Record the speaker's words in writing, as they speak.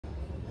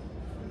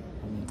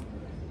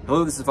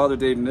Hello, this is Father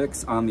Dave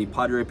Nix on the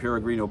Padre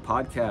Peregrino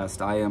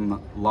podcast. I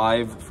am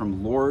live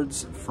from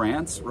Lourdes,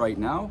 France right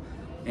now.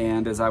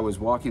 And as I was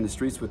walking the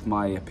streets with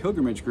my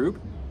pilgrimage group,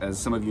 as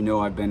some of you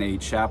know, I've been a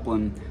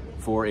chaplain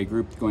for a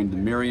group going to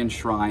the Marian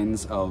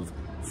shrines of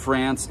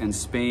France and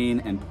Spain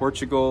and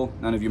Portugal.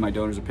 None of you, my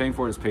donors, are paying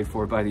for it. It's paid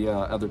for by the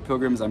other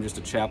pilgrims. I'm just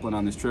a chaplain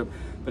on this trip.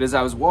 But as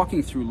I was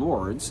walking through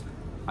Lourdes,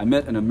 I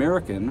met an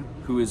American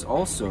who is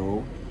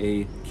also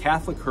a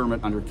Catholic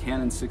hermit under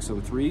Canon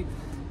 603.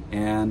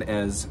 And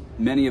as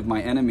many of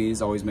my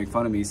enemies always make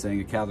fun of me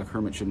saying a Catholic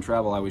hermit shouldn't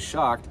travel, I was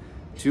shocked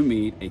to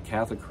meet a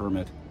Catholic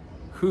hermit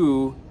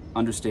who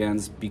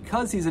understands,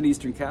 because he's an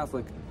Eastern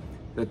Catholic,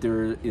 that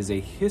there is a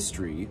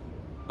history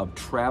of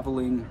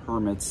traveling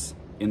hermits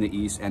in the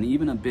East and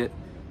even a bit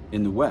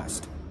in the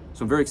West.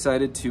 So I'm very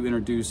excited to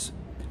introduce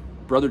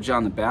Brother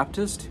John the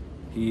Baptist.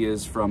 He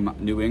is from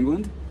New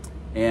England.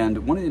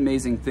 And one of the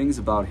amazing things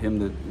about him,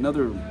 that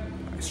another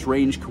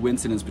strange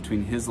coincidence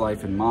between his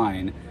life and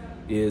mine,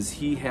 is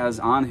he has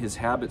on his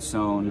habit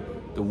zone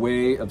the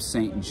way of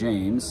St.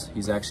 James.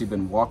 He's actually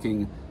been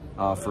walking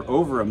for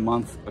over a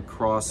month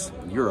across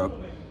Europe.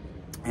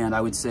 And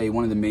I would say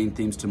one of the main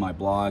themes to my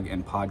blog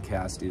and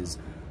podcast is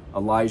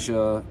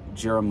Elijah,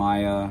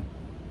 Jeremiah,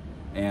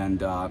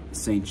 and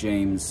St.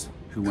 James,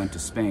 who went to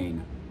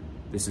Spain.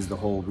 This is the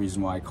whole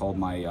reason why I called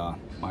my,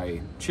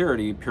 my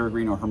charity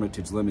Peregrino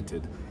Hermitage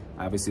Limited.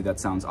 Obviously that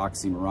sounds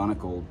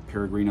oxymoronical.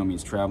 Peregrino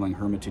means traveling,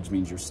 hermitage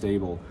means you're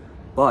stable.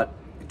 But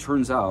it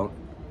turns out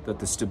that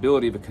the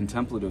stability of a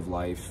contemplative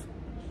life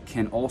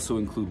can also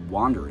include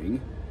wandering,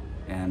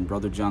 and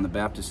Brother John the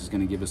Baptist is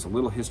going to give us a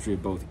little history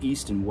of both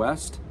East and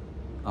West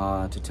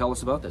to tell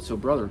us about that. So,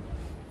 brother,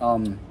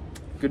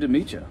 good to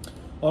meet you.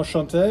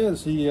 Enchanté,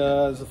 as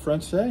the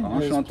French say.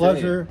 Enchanté. It's a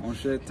pleasure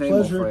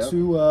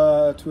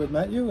Enchanté, to have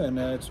met you, and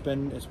it's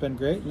been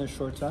great in this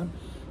short time.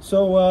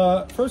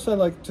 So first, I'd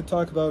like to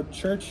talk about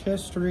church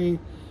history,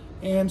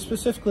 and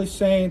specifically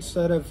saints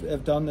that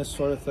have done this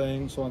sort of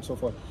thing, so on and so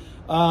forth.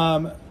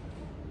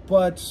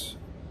 But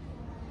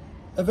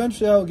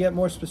eventually I'll get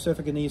more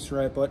specific in the Eastern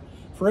Rite, but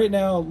for right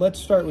now, let's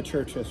start with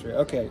church history.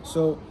 Okay,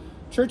 so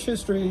church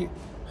history,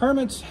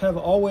 hermits have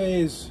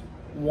always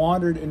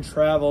wandered and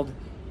traveled.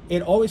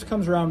 It always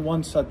comes around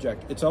one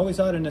subject. It's always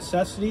out of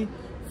necessity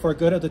for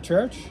good of the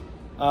church.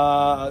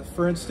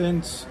 For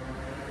instance,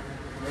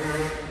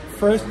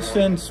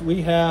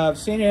 we have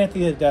St.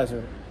 Anthony of the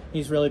Desert.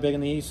 He's really big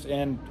in the East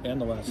and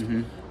the West.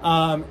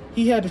 Mm-hmm.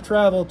 He had to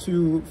travel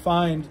to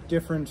find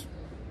different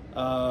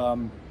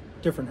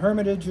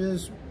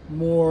hermitages,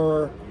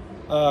 more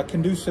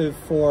conducive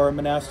for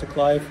monastic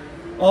life.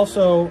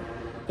 Also,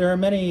 there are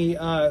many,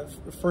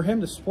 for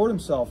him to support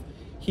himself,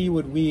 he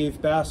would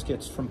weave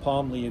baskets from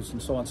palm leaves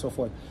and so on and so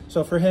forth.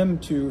 So for him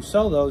to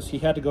sell those, he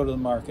had to go to the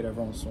market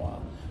every once in a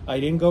while.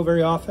 He didn't go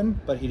very often,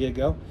 but he did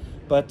go.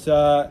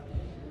 But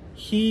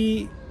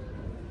he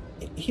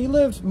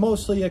lived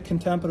mostly a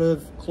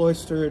contemplative,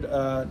 cloistered,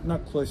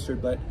 not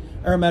cloistered, but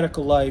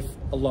eremitical life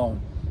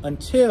alone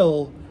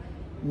until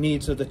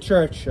needs of the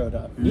church showed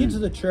up. Needs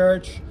of the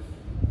church,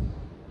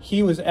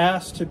 he was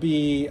asked to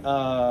be,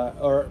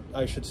 or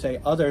I should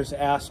say others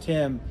asked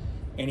him,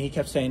 and he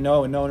kept saying,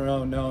 no, no,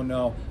 no, no,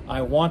 no.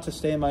 I want to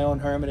stay in my own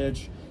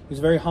hermitage. He was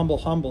a very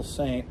humble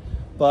saint.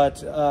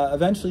 But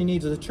eventually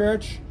needs of the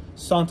church,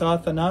 St.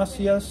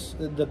 Athanasius,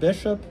 the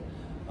bishop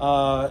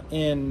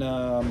in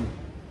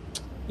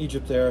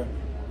Egypt there,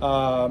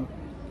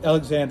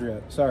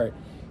 Alexandria, sorry.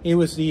 He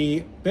was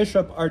the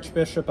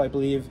archbishop, I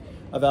believe,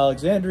 of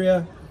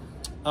Alexandria.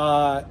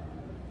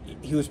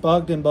 He was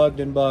bugged,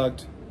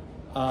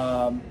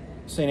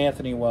 St.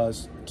 Anthony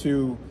was,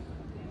 to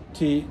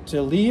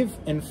leave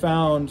and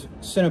found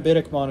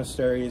Cenobitic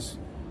monasteries,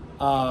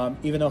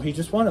 even though he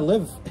just wanted to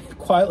live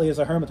quietly as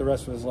a hermit the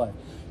rest of his life.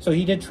 So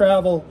he did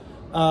travel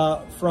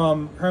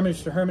from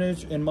hermitage to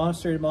hermitage and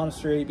monastery to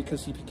monastery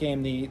because he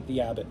became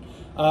the abbot.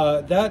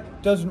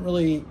 That doesn't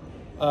really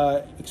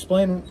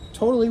explain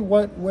totally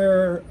what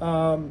we're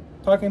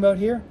talking about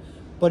here,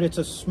 but it's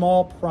a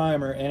small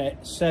primer and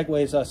it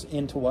segues us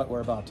into what we're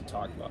about to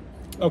talk about.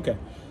 Okay,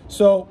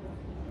 so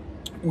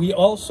we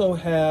also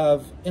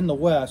have in the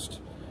West,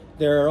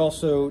 there are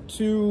also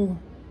two.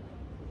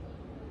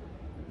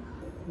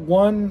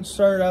 One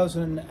started out as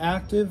an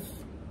active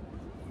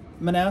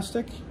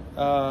monastic,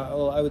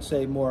 well, I would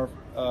say more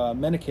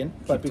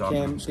mendicant, but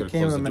became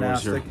a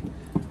monastic.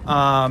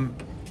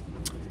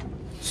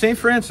 St.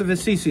 Francis of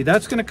Assisi,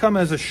 that's going to come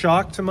as a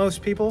shock to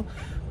most people,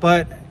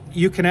 but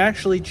you can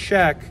actually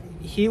check.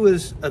 He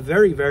was a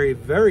very, very,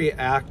 very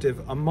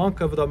active, a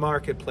monk of the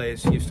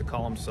marketplace, he used to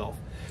call himself.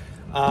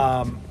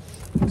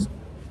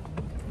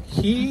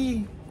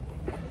 He,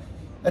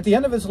 at the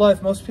end of his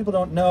life, most people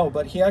don't know,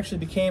 but he actually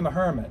became a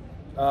hermit.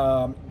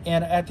 And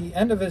at the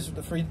end of his,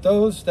 for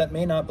those that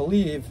may not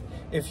believe,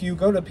 if you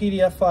go to a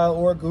PDF file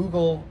or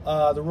Google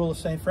the Rule of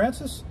St.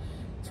 Francis,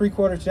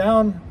 3/4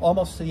 down,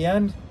 almost to the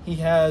end, he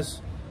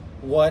has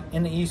what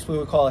in the East we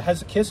would call a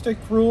hesychastic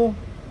rule,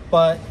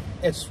 but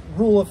it's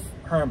rule of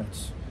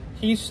hermits.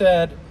 He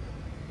said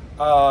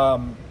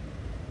that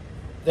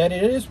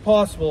it is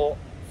possible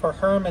for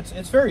hermits,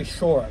 it's very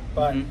short,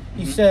 but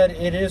he said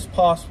it is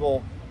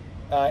possible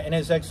in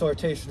his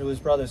exhortation to his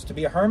brothers to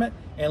be a hermit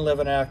and live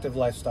an active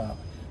lifestyle.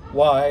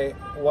 Why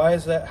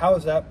is that? How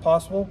is that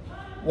possible?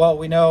 Well,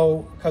 we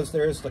know because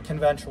there's the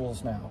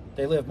conventuals now.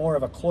 They live more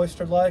of a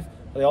cloistered life,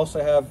 but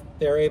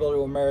they're able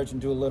to emerge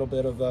and do a little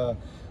bit of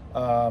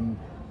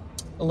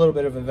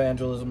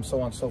evangelism, so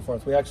on and so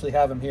forth. We actually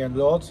have them here in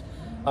Lourdes.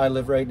 I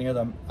live right near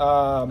them.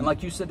 And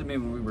like you said to me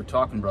when we were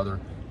talking, brother,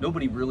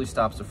 nobody really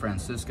stops a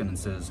Franciscan and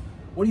says,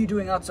 "What are you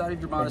doing outside of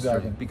your monastery?"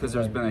 Exactly. Because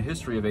there's been a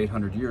history of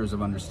 800 years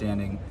of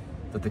understanding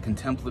that the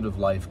contemplative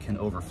life can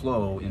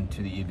overflow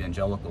into the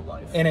evangelical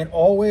life. And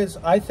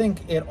I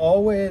think it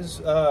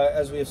always,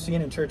 as we have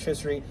seen in church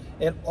history,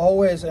 it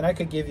always, and I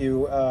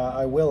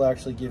will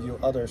actually give you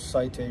other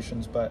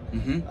citations, but...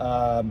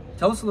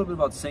 Tell us a little bit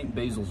about St.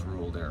 Basil's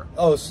rule there.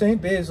 Oh,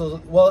 St.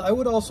 Basil. Well, I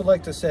would also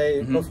like to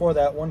say, before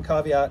that, one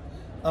caveat.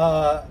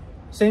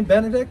 St.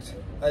 Benedict,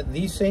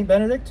 the St.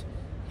 Benedict,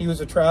 he was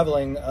a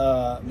traveling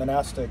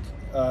monastic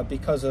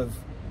because of,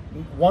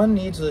 one,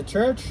 needs of the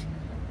church,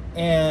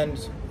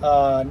 and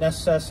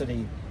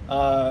necessity.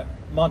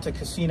 Monte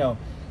Cassino,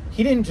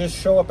 he didn't just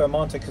show up at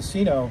Monte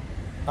Cassino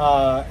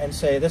and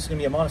say, this is going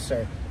to be a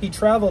monastery. He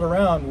traveled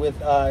around with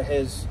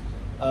his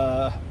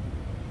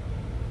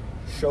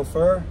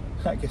chauffeur,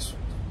 I guess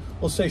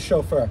we'll say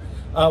chauffeur,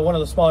 one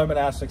of the smaller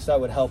monastics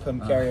that would help him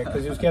carry it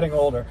because he was getting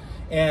older.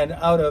 And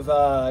out of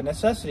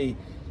necessity,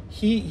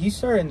 he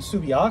started in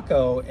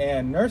Subiaco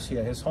and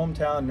Nursia, his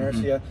hometown,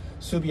 Nursia,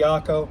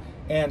 Subiaco,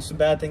 and some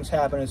bad things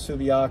happened in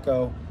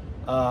Subiaco.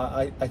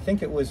 I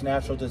think it was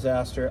natural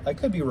disaster. I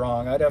could be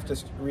wrong. I'd have to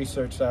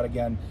research that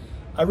again.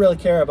 I really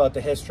care about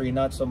the history,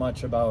 not so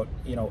much about,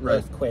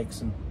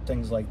 earthquakes and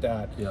things like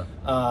that. Yeah.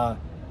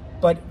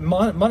 But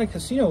Monte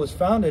Cassino was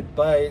founded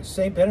by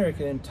St.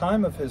 Benedict in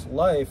time of his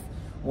life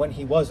when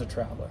he was a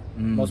traveler.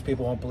 Most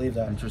people won't believe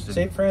that. Interesting.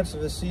 St. Francis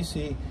of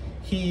Assisi,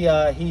 he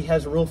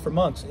has a rule for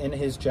monks in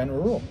his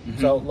general rule.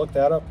 So look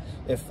that up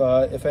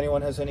if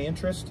anyone has any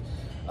interest.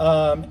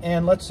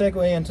 And let's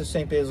segue into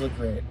St. Basil the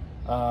Great.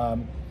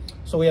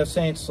 So we have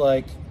saints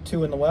like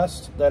two in the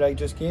west that I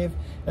just gave,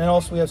 and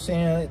also we have St.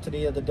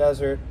 Anthony of the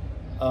Desert.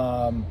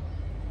 Also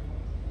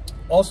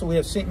we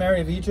have St.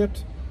 Mary of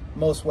Egypt.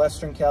 Most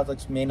Western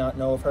Catholics may not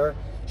know of her.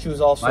 She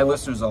was also... My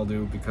listeners all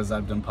do because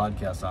I've done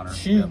podcasts on her.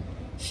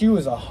 She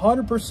was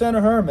 100%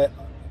 a hermit,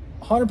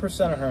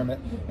 100% a hermit,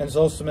 and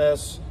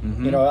Zosimus,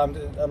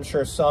 I'm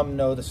sure some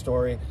know the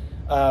story.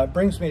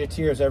 Brings me to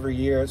tears every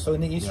year. So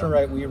in the Eastern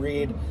Rite we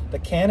read the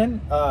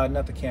Canon,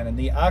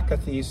 the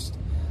Akathist,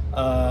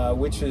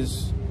 which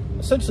is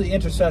essentially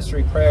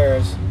intercessory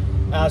prayers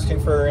asking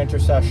for her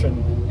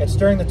intercession. It's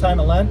during the time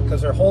of Lent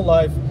because her whole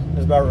life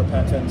is about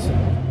repentance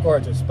and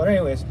gorgeous. But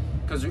anyways,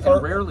 because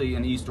rarely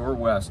in East or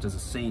West does a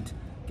saint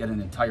get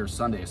an entire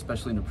Sunday,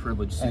 especially in a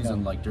privileged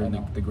season like during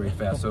the Great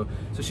Fast. So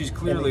she's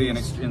clearly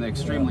an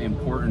extremely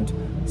important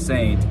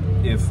saint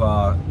if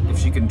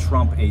she can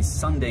trump a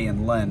Sunday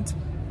in Lent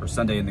or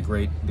Sunday in the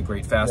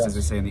Great Fast, as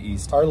they say in the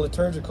East. Our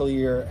liturgical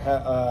year,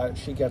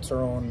 she gets her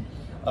own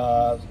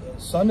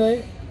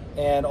Sunday,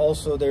 and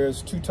also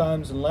there's 2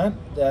 times in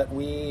Lent that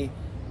we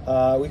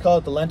call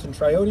it the Lenten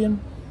Triodian,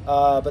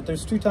 but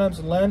there's 2 times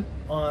in Lent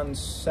on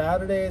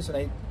Saturdays, and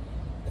I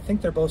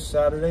think they're both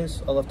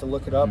Saturdays. I'll have to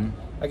look it up.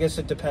 I guess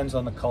it depends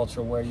on the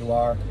culture where you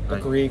are, the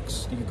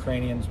Greeks, the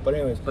Ukrainians, but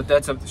anyways.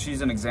 But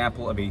she's an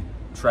example of a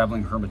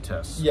traveling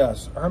hermitess.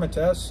 Yes,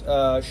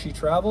 hermitess. She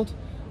traveled.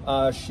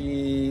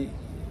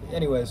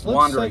 Anyways,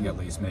 wandering at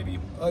least, maybe.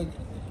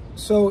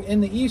 So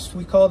in the East,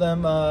 we call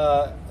them,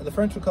 the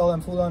French would call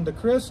them Foulons de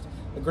Christ,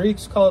 the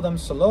Greeks call them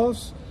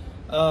Salos,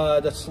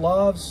 the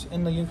Slavs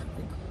in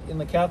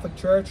the Catholic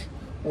Church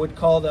would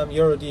call them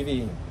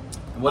Eurodivi.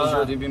 What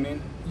does Eurodivi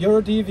mean?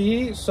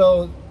 Eurodivi,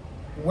 so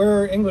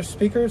we're English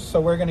speakers, so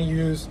we're going to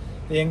use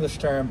the English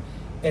term.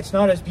 It's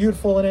not as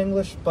beautiful in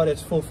English, but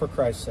it's full for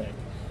Christ's sake.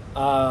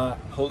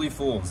 Holy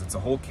Fools, it's a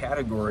whole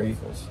category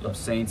of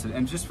saints.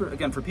 And just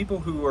for people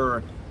who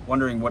are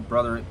wondering what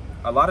brother,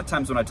 a lot of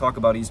times when I talk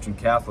about Eastern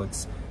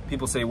Catholics,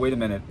 people say, wait a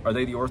minute, are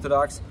they the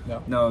Orthodox?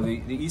 No,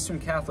 the Eastern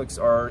Catholics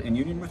are in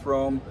union with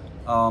Rome,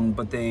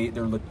 but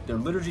their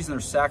liturgies and their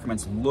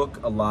sacraments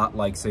look a lot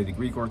like, say, the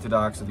Greek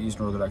Orthodox or the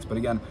Eastern Orthodox. But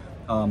again,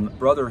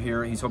 brother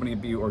here, he's hoping to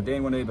be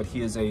ordained one day, but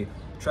he is a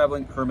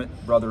traveling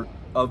hermit brother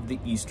of the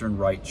Eastern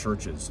Rite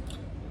churches.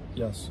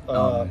 Yes.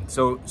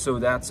 So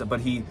that's, but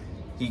he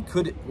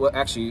could, well,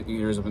 actually,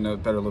 here's a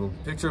better little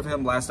picture of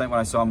him. Last night when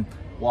I saw him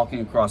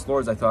walking across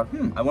Lourdes, I thought,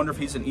 I wonder if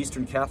he's an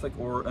Eastern Catholic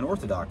or an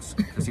Orthodox,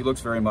 because he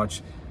looks very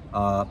much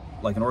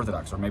like an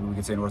Orthodox, or maybe we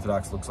could say an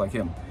Orthodox looks like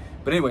him.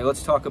 But anyway,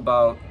 let's talk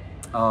about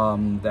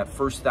that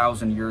first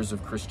 1,000 years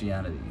of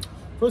Christianity.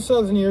 First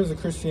 1,000 years of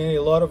Christianity,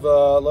 a lot of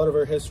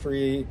our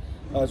history,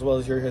 as well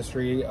as your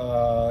history,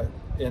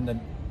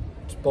 in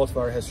both of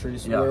our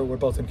histories. We're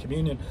both in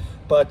communion,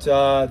 but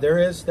there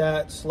is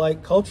that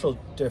slight cultural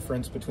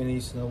difference between the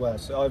East and the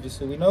West.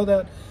 Obviously, we know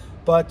that,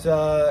 but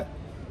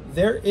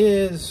there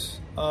is.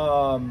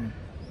 I'm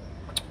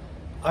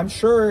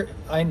sure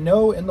I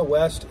know in the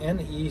West and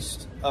the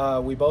East,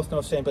 we both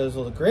know St.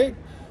 Basil the Great.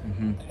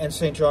 And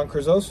St. John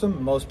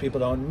Chrysostom, most people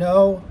don't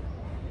know.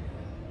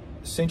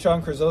 St.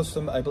 John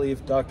Chrysostom, I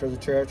believe, doctor of the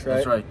church,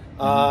 right? That's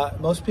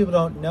right. Most people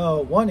don't know.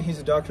 One, he's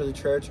a doctor of the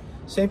church.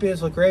 St.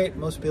 Basil the Great,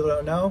 most people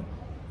don't know.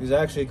 He's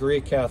actually a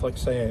Greek Catholic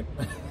saint.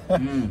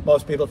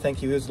 Most people think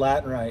he was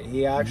Latin Rite.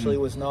 He actually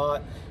was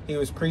not. He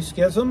was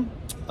pre-schism,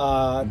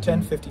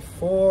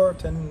 1054,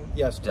 10,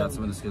 yes. 10, that's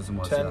when the schism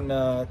was,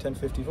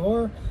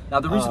 1054. Now,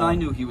 the reason I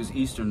knew he was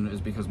Eastern is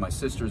because my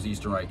sister's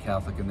Eastern Rite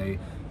Catholic, and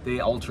they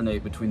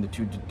alternate between the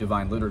two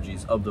divine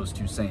liturgies of those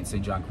two saints,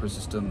 St. John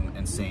Chrysostom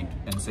and Saint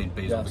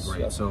Basil the Great.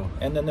 Yes. So,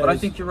 and then but I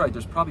think you're right.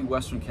 There's probably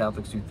Western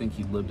Catholics who think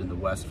he lived in the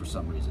West for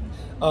some reason.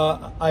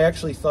 I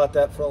actually thought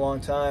that for a long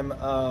time,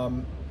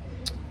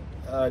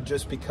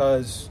 just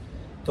because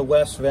the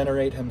West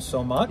venerate him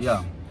so much.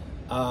 Yeah.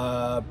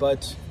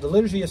 But the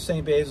liturgy of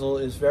St. Basil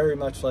is very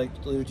much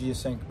like the liturgy of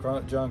St.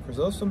 John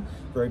Chrysostom,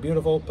 very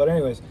beautiful. But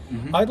anyways,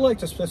 I'd like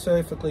to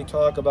specifically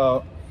talk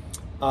about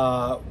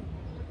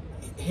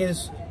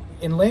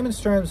in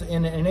layman's terms,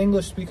 in an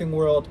English-speaking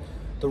world,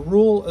 the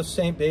rule of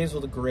St.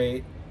 Basil the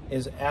Great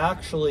is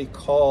actually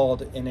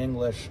called in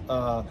English,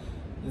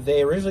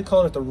 they originally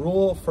called it the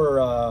rule for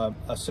a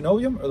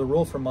cenobium, or the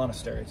rule for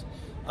monasteries.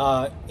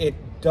 It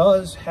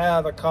does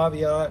have a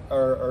caveat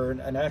or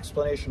an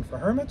explanation for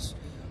hermits,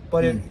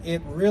 but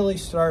it really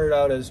started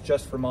out as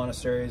just for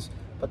monasteries,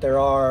 but there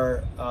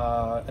are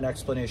an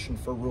explanation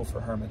for rule for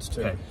hermits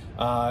too. Okay.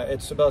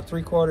 It's about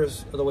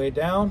 3/4 of the way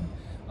down,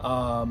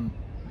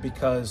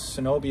 because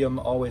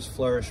cenobium always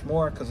flourish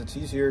more because it's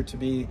easier to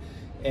be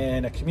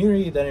in a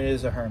community than it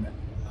is a hermit.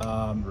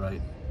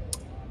 Right.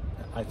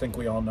 I think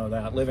we all know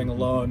that. Living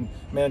alone,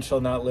 man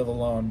shall not live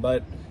alone.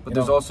 But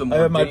there's also more.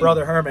 I have my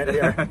brother Hermit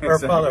here, Exactly. or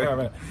father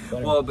Hermit.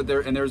 Well,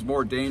 there's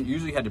more danger.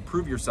 Usually, you had to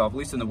prove yourself. At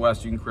least in the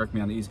West, you can correct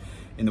me on the East.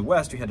 In the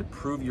West, you had to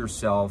prove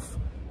yourself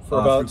for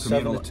about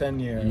 7 to 10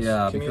 years.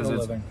 Yeah, communal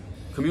because living.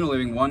 Communal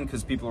living. One,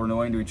 because people are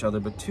annoying to each other,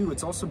 but two,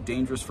 it's also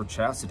dangerous for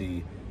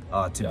chastity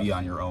to be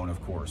on your own,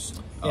 of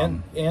course.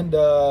 And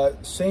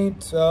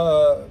Saint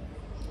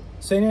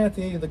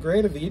Anthony the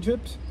Great of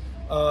Egypt,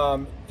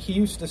 he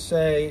used to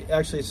say,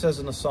 actually it says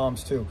in the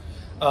Psalms too,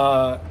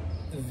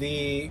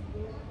 the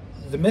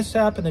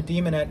mishap and the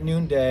demon at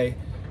noonday,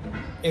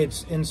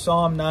 it's in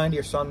Psalm 90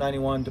 or Psalm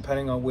 91,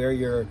 depending on where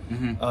you're,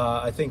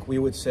 I think we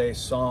would say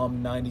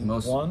Psalm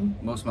 91.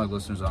 Most of my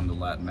listeners are on the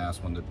Latin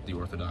Mass when the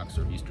Orthodox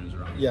or Easterns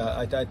are on. Yeah,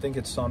 I think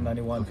it's Psalm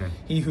 91. Okay.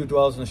 He who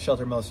dwells in the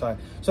shelter most high.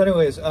 So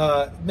anyways,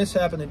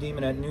 mishap and the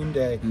demon at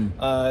noonday,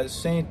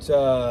 Saint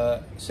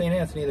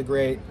Anthony the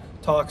Great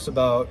talks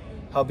about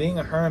how being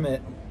a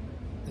hermit,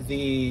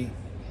 the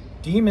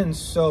demons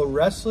sow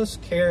restless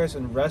cares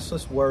and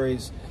restless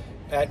worries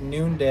at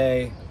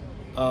noonday,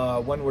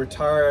 when we're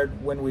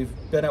tired, when we've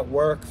been at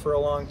work for a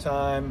long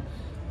time,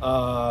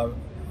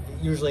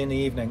 usually in the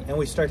evening, and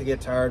we start to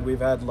get tired, we've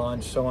had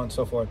lunch, so on and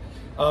so forth.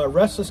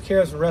 Restless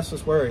cares and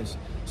restless worries.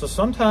 So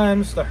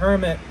sometimes the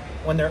hermit,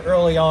 when they're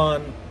early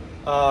on,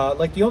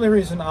 like the only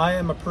reason I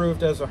am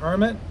approved as a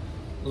hermit,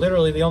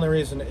 literally the only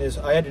reason is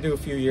I had to do a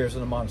few years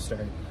in a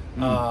monastery.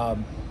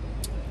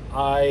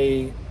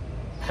 I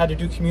had to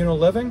do communal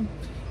living,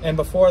 and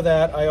before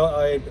that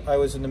I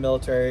was in the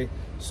military,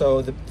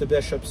 so the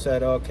bishop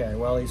said, okay,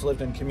 well, he's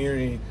lived in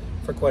community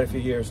for quite a few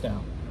years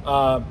now.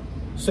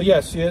 So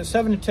yes,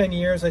 7 to 10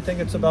 years, I think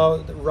it's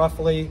about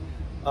roughly,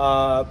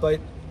 but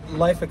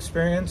life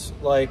experience,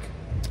 like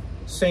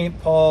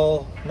St.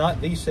 Paul,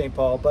 not the St.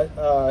 Paul, but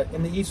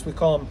in the East we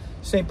call him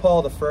St.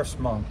 Paul the First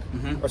Monk,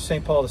 or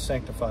St. Paul the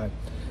Sanctified.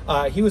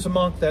 He was a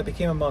monk that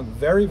became a monk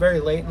very,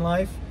 very late in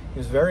life. He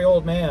was a very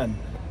old man.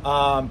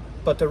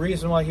 But the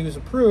reason why he was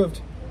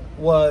approved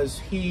was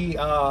he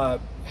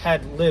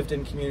had lived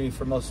in community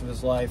for most of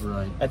his life.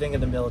 Right. I think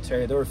in the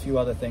military. There were a few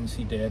other things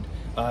he did.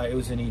 It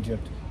was in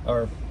Egypt,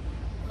 or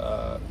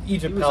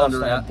Egypt,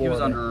 Palestine. He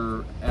was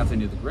under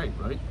Anthony the Great,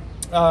 right?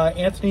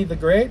 Anthony the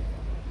Great,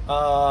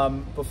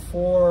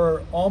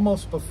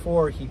 almost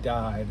before he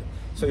died.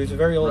 So he was a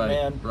very old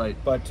man. Right.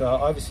 But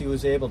obviously he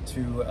was able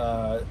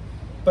to.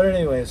 But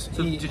anyways,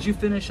 so did you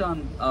finish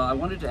on? I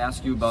wanted to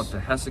ask you about the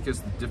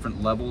hesychus, the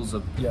different levels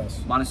of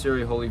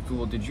monastery, holy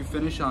fool. Did you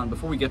finish on?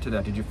 Before we get to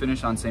that, did you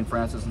finish on St.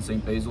 Francis and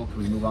St. Basil? Can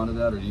we move on to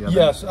that, or do you have?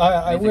 Yes,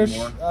 I wish.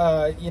 More?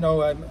 You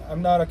know,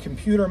 I'm not a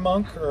computer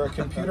monk or a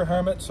computer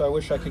hermit, so I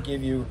wish I could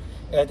give you.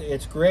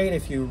 It's great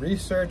if you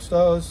research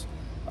those.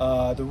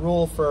 The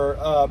rule for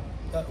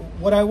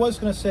what I was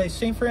going to say,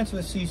 St. Francis of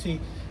Assisi.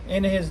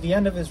 In the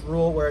end of his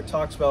rule, where it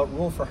talks about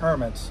rule for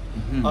hermits,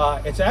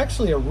 it's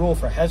actually a rule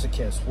for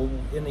hesychus.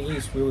 In the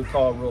East, we would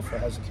call it a rule for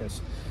hesychus.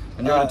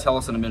 And you're going to tell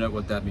us in a minute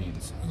what that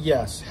means.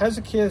 Yes,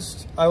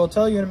 hesychus, I will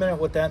tell you in a minute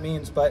what that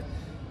means, but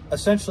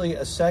essentially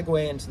a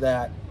segue into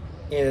that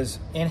is,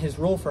 in his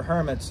rule for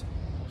hermits,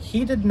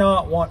 he did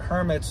not want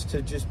hermits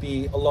to just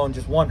be alone,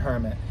 just one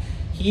hermit.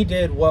 He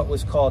did what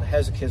was called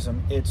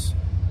hesychism. It's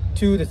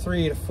 2 to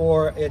 3 to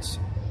 4. It's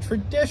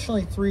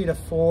traditionally 3 to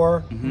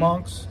 4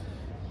 monks.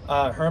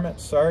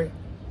 Hermits, sorry.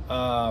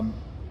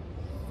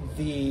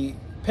 The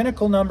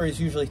pinnacle number is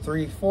usually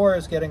 3. 4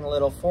 is getting a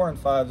little, 4 and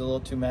 5 is a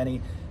little too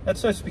many. that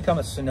starts to become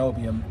a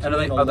cenobium. And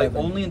are they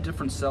only in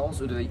different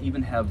cells, or do they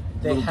even have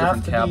little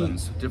different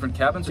cabins? Different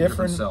cabins or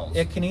different cells?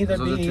 It can either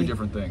be... Those are two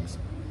different things.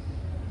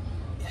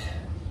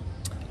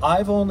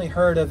 I've only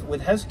heard of,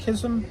 with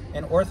hesychism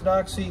and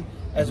Orthodoxy,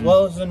 as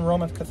well as in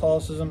Roman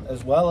Catholicism,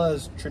 as well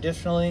as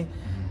traditionally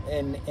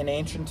in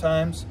ancient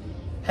times,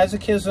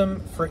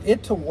 hesychism, for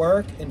it to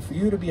work and for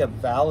you to be a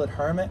valid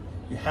hermit,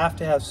 you have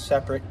to have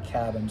separate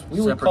cabins.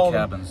 We would call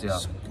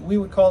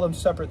them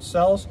separate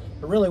cells,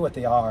 but really what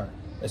they are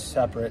is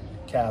separate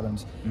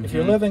cabins. If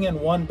you're living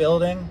in one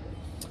building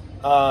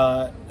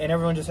and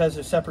everyone just has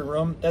a separate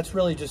room, that's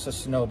really just a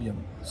cenobium.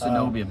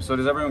 Cenobium. So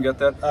does everyone get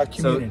that?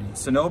 Community.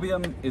 So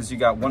cenobium is you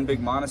got one big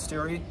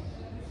monastery.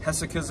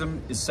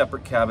 Hesychism is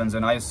separate cabins,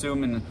 and I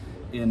assume in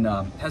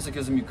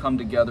hesychism you come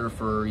together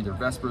for either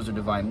Vespers or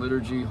Divine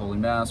Liturgy, Holy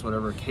Mass,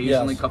 whatever,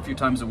 occasionally, a few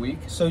times a week.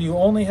 So you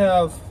only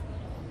have,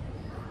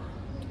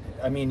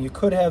 I mean, you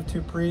could have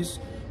two priests,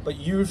 but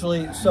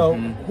usually, so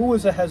who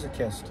was a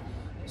hesychist?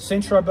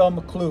 Saint Charbel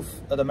Maclouf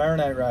of the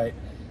Maronite Rite,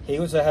 he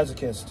was a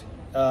hesychist.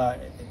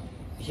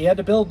 He had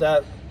to build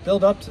up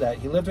to that.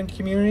 He lived in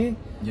community,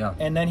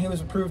 and then he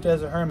was approved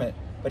as a hermit.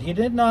 But he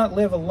did not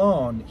live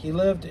alone. He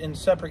lived in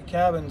separate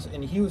cabins,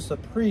 and he was the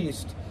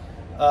priest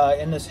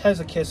in this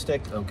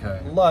hesychistic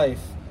life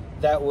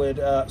that would.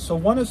 So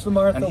one is the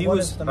Martha, one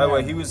is the Mary.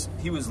 By the way, he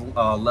was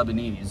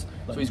Lebanese,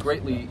 so he's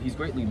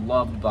greatly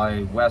loved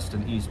by West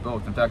and East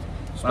both. In fact,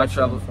 when I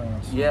travel,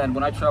 and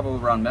when I travel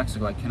around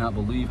Mexico, I cannot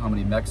believe how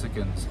many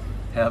Mexicans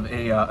have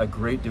a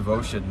great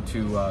devotion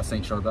to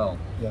Saint Charbel.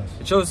 Yes,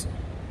 it shows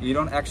you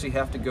don't actually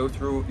have to go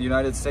through the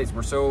United States.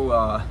 We're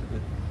so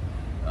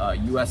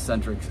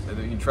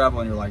U.S.-centric. You travel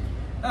and you're like,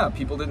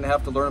 people didn't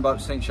have to learn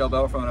about Saint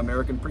Charbel from an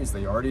American priest.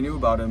 They already knew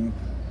about him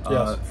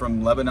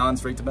from Lebanon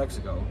straight to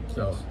Mexico.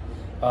 So,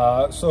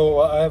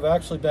 so I've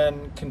actually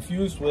been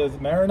confused with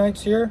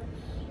Maronites here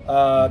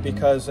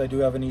because I do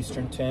have an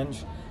Eastern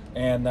tinge,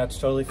 and that's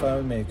totally fine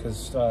with me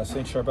because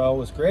Saint Charbel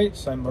was great.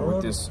 Saint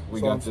Maroon. We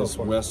got this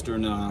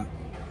Western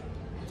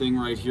thing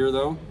right here,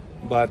 though.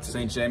 But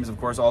Saint James, of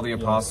course, all the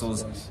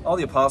apostles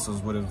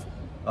would have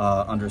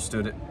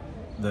understood it,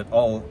 that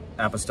all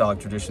apostolic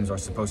traditions are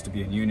supposed to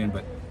be in union,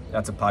 but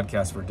that's a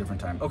podcast for a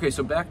different time. Okay,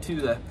 so back to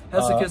the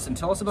hesychist, and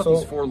tell us about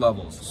these 4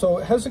 levels. So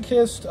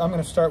hesychist, I'm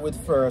going to start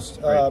with first,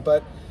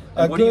 but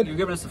you're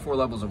giving us the 4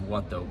 levels of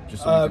what, though?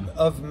 Just so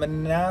of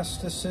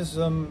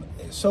monasticism.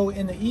 So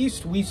in the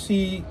East, we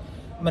see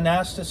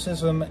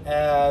monasticism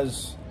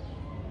as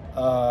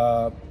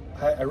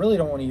I really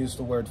don't want to use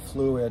the word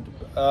fluid.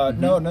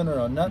 No,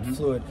 not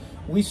fluid.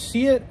 We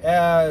see it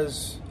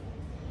as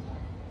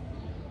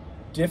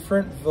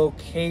different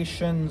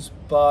vocations,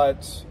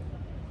 but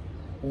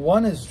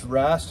one is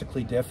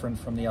drastically different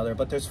from the other.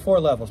 But there's 4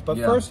 levels. But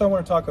first I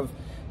want to talk of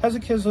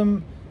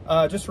hesychism.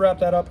 Just to wrap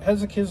that up,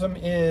 hesychism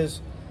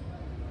is,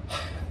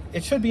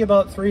 it should be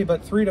about 3,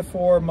 but 3 to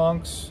 4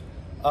 monks.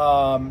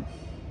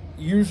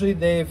 Usually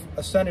they've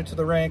ascended to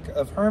the rank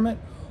of hermit,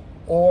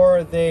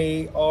 or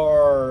they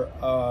are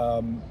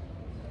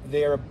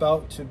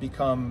about to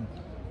become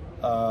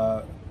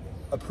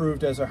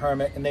approved as a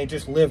hermit, and they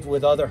just lived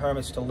with other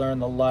hermits to learn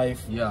the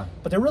life.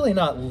 But they're really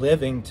not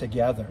living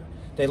together.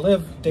 They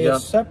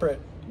have separate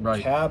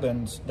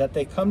cabins that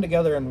they come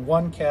together in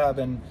one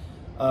cabin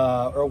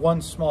or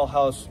one small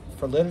house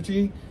for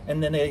liturgy,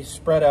 and then they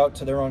spread out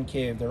to their own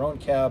cave, their own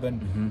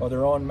cabin, or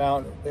their own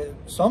mountain.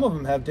 Some of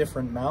them have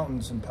different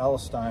mountains in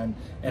Palestine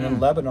and in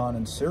Lebanon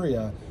and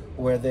Syria,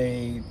 where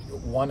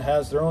one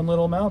has their own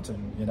little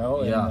mountain, you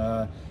know.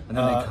 And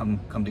then they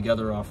come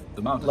together off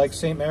the mountain. Like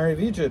Saint Mary of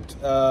Egypt,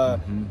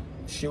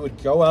 she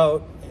would go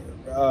out.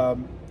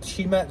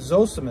 She met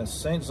Zosimus,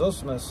 Saint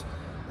Zosimus,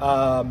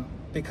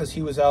 because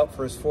he was out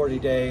for his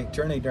 40-day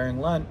journey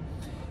during Lent,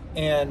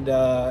 and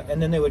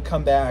then they would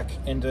come back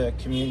into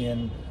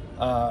communion,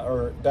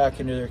 or back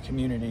into their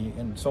community,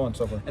 and so on and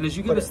so forth. And as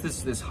you give us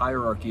this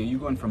hierarchy, are you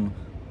going from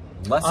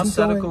less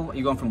ascetical? Are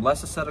you going from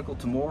less ascetical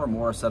to more, or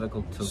more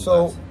ascetical to less?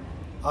 So,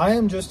 I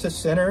am just a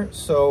sinner.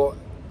 So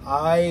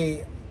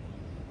I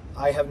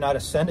have not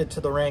ascended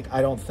to the rank,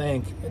 I don't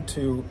think,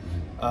 to.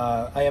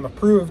 I am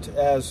approved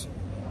as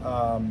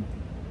kind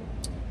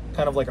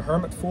of like a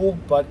hermit fool,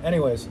 but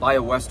anyways. By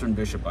a Western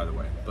bishop, by the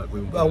way. But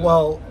we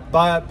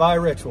by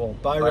ritual.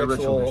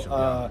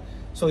 Bishop,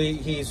 so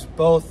he's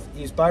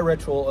by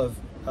ritual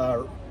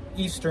of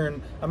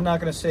Eastern. I'm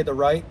not going to say the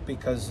rite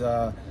because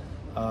I'd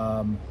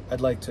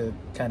like to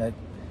kind of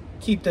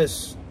keep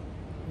this.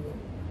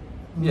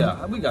 We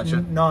got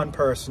you.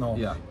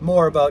 Non-personal.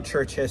 More about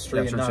church history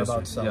and not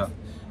about self.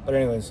 But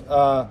anyways,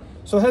 so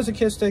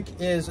hesychistic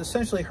is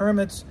essentially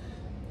hermits,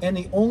 and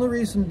the only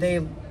reason they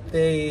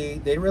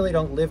really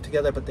don't live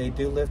together, but they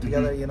do live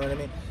together, you know what I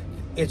mean?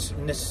 It's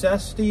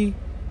necessity,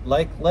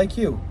 like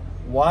you.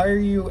 Why are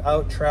you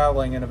out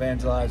traveling and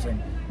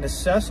evangelizing?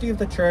 Necessity of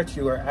the church.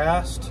 You are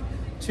asked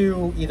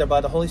to, either by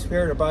the Holy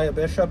Spirit or by a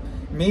bishop.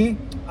 Me,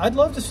 I'd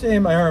love to stay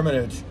in my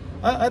hermitage.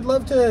 I'd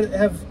love to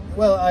have,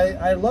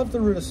 I love the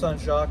Route of Saint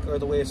Jacques, or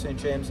the Way of St.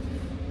 James,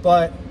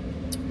 but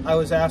I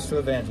was asked to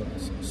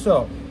evangelize.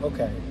 So,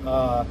 okay,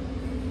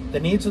 The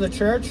needs of the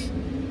church.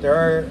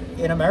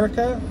 In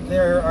America,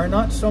 there are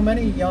not so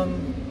many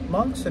young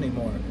monks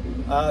anymore.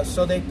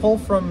 So they pull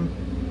from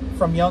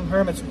young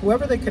hermits,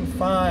 whoever they can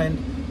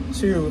find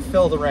to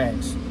fill the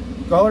ranks.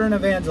 Go out and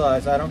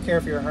evangelize. I don't care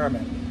if you're a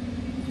hermit.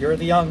 You're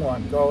the young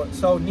one. Go.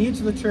 So needs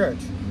of the church.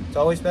 It's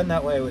always been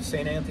that way with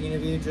St. Anthony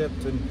of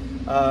Egypt, and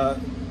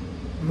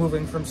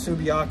moving from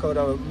Subiaco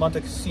to Monte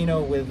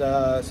Cassino with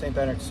St.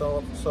 Benedict,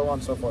 so on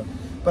and so forth.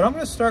 But I'm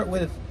going to start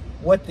with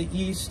what the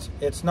East,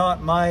 it's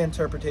not my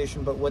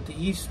interpretation, but what the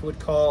East would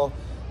call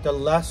the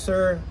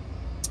lesser.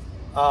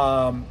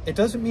 It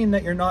doesn't mean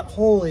that you're not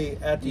holy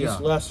at these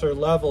lesser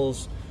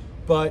levels,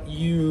 but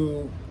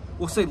we'll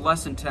say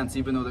less intense,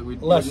 even though that we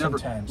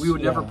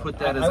would never put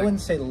that as. I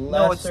wouldn't say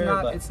lesser.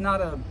 No, it's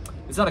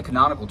not a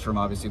canonical term,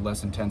 obviously,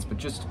 less intense, but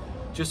just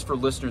for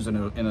listeners in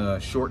a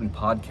shortened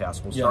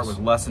podcast, we'll start with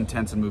less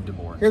intense and move to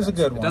more intense. Here's a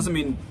good one. It doesn't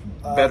mean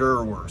better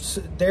or worse.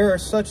 There are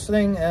such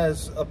thing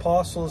as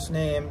apostles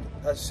named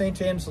St.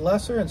 James the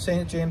Lesser and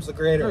St. James the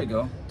Greater. There you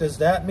go. Does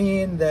that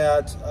mean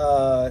that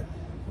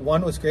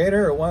one was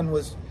greater or one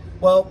was,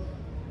 well...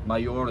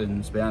 Mayor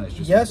in Spanish.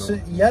 Yes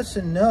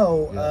and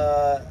no.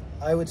 Yeah.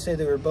 I would say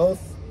they were both,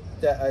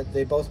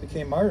 they both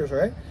became martyrs,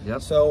 right?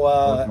 Yep. So,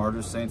 both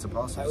martyrs, saints,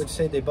 apostles. I would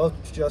say they both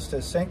just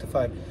as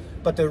sanctified.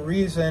 But the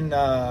reason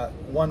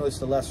one was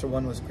the lesser,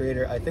 one was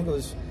greater, I think it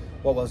was,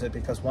 what was it?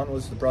 Because one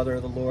was the brother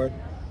of the Lord,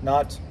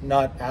 not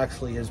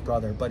actually his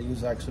brother, but he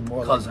was actually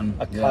more cousin.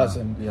 Like a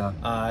cousin.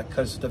 Yeah.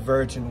 Because the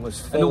Virgin was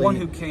fully... And the one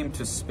who came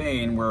to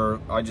Spain, where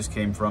I just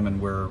came from, and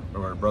where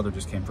our brother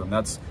just came from,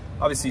 that's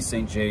obviously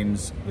St.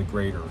 James the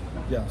Greater,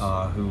 yes.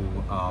 Who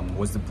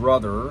was the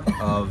brother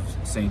of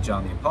St.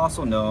 John the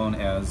Apostle, known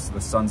as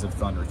the Sons of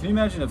Thunder. Can you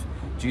imagine if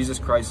Jesus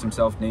Christ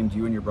himself named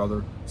you and your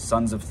brother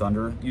Sons of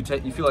Thunder? You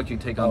feel like you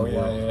take on the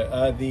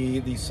world.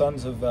 The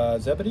sons of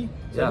Zebedee?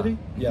 Zebedee?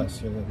 Yeah.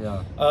 Yes.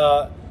 Yeah.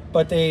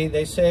 But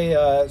they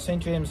say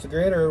St. James the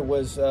Greater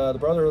was the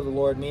brother of the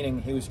Lord,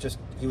 meaning he was a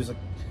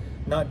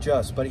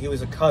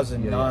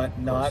cousin,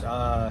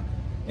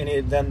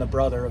 then the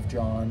brother of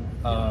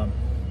John.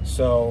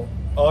 So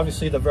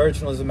obviously the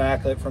Virgin was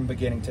immaculate from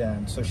beginning to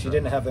end, so she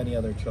didn't have any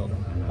other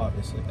children,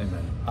 obviously.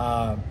 Amen.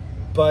 I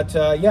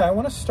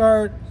want to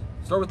start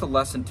with the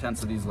less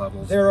intense of these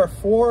levels. There are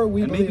four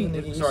we and believe maybe,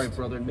 in the East. Sorry,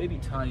 brother, maybe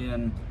tie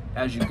in,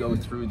 as you go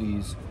through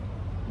these,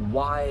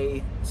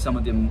 why some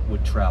of them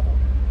would travel.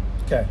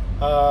 Okay.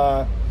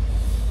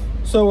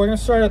 So we're going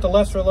to start at the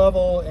lesser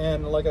level,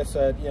 and like I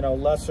said,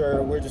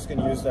 lesser, we're just going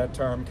to use that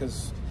term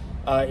because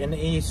in the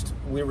East,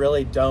 we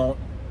really don't.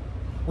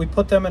 We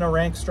put them in a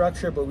rank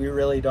structure, but we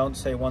really don't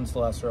say one's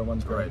lesser or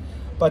one's greater. Right.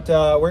 But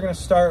we're going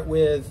to start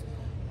with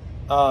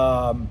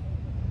the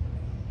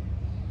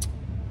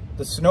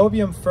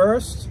cenobium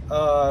first.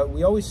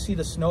 We always see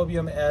the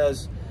cenobium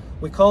as,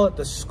 we call it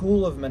the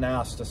school of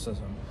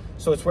monasticism.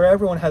 So it's where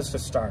everyone has to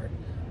start,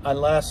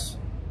 unless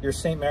you're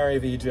St. Mary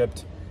of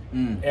Egypt,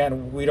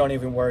 and we don't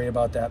even worry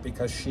about that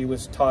because she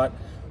was taught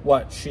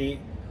what?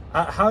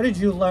 How did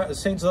you learn?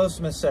 St.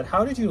 Zosimus said,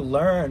 how did you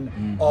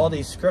learn all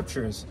these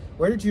scriptures?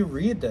 Where did you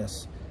read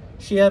this?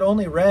 She had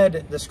only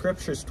read the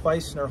scriptures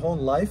twice in her whole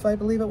life, I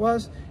believe it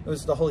was. It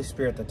was the Holy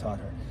Spirit that taught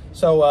her.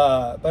 So,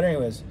 but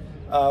anyways,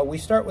 we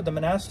start with the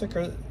monastic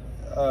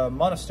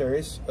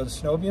monasteries, or the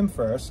cenobium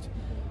first.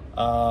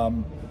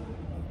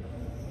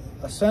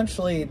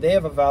 Essentially, they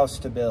have a vow of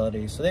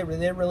stability. So they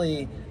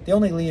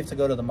only leave to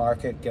go to the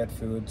market, get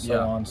food, so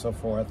on and so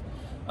forth.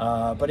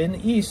 But in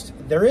the East,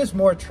 there is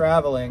more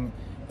traveling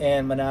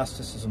and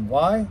monasticism.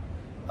 Why?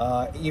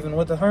 Even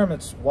with the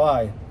hermits,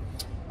 why?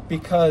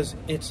 Because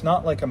it's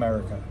not like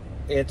America.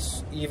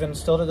 It's even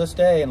still to this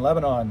day in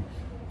Lebanon,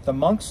 the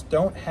monks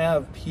don't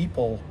have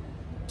people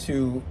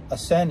to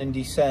ascend and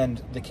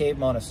descend the cave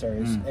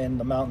monasteries in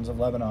the mountains of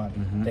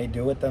Lebanon. They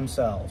do it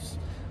themselves.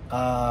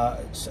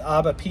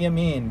 Abba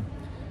Piamin,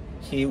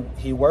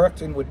 he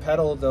worked and would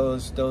peddle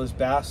those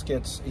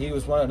baskets. He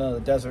was one of the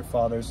desert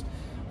fathers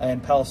in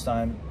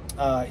Palestine.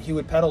 He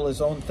would peddle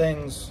his own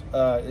things,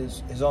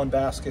 his own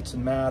baskets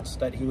and mats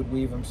that he would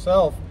weave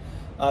himself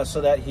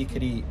so that he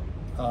could eat,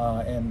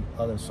 and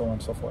others, so on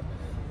and so forth.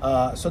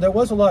 So there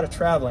was a lot of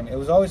traveling. It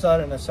was always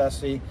out of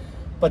necessity,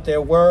 but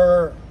there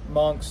were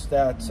monks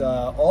that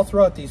all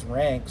throughout these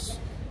ranks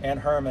and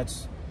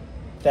hermits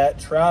that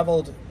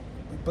traveled.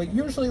 But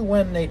usually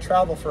when they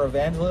travel for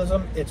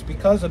evangelism, it's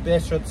because a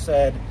bishop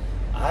said,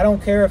 I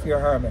don't care if you're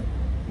a hermit.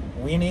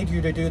 We need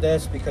you to do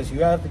this because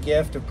you have the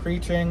gift of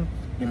preaching.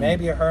 You may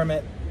be a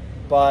hermit,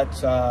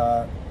 but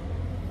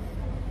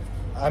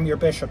I'm your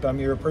bishop. I'm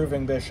your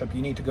approving bishop.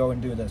 You need to go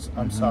and do this.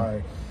 I'm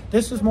sorry.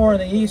 This is more in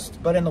the East,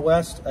 but in the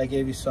West, I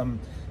gave you some,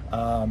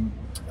 some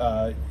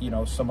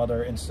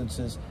other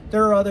instances.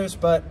 There are others,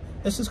 but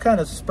this is kind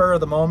of spur of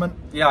the moment.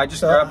 Yeah, I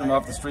just grabbed him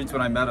off the streets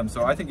when I met him,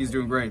 so I think he's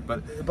doing great.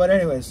 But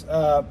anyways,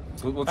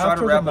 we'll try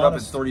to wrap it up in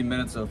 30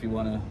 minutes. So if you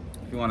wanna,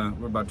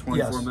 we're about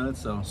 24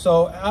 minutes.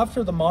 So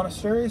after the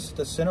monasteries,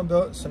 the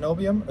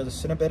cenobium or the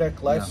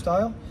cenobitic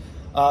lifestyle.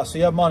 So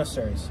you have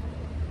monasteries.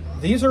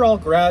 These are all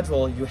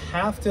gradual. You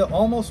have to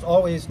almost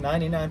always,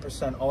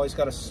 99%, always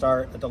got to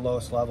start at the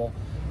lowest level.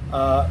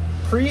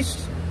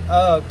 Priests,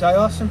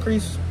 diocesan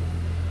priests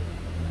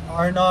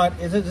are not.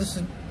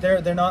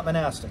 They're not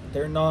monastic.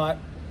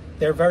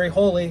 They're very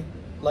holy,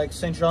 like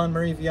Saint Jean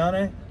Marie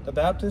Vianney, the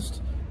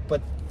Baptist,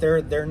 but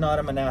they're not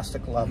a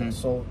monastic level.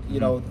 So you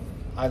know,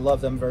 I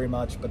love them very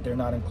much, but they're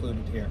not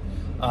included here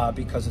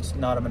because it's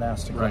not a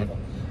monastic level.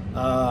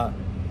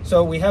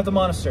 So we have the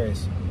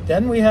monasteries.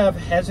 Then we have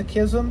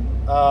hesychism.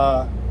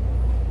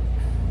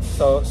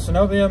 So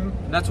cenobium.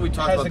 And that's what we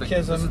talked about.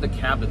 This is the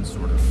cabin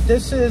sort of.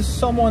 This is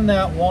someone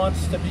that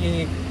wants to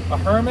be a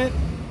hermit,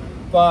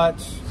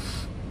 but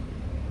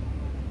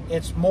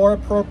it's more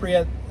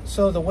appropriate.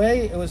 So the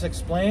way it was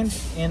explained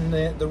in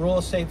the Rule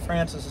of St.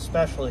 Francis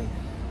especially,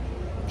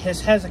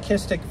 his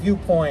hesychistic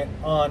viewpoint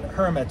on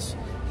hermits,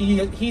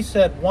 he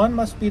said one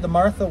must be the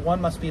Martha,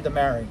 one must be the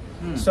Mary.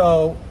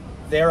 So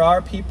there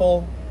are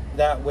people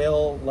that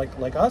will,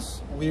 like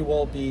us, we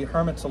will be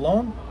hermits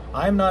alone.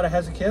 I'm not a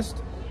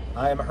hesychist.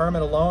 I am a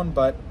hermit alone,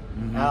 but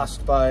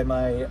asked by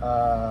my,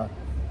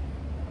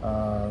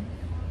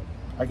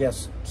 I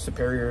guess,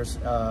 superiors,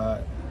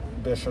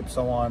 bishops,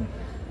 so on,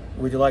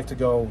 would you like to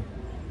go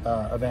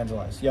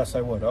evangelize? Yes,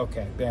 I would.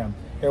 Okay, bam.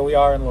 Here we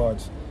are in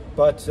Lourdes.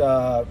 But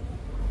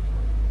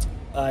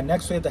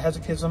next we have the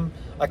hesychism.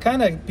 I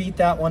kind of beat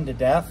that one to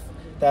death.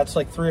 That's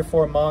like 3 or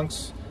 4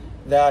 monks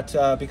that,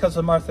 because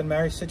of the Martha and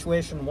Mary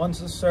situation,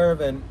 one's a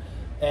servant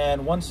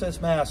and one says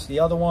Mass.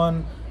 The other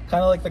one,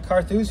 kind of like the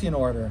Carthusian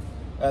order.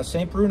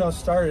 St. Bruno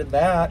started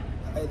that.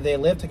 They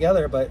live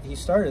together, but he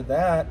started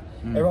that.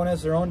 Everyone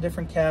has their own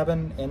different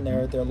cabin and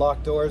their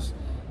locked doors.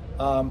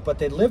 But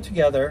they live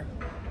together.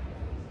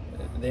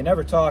 They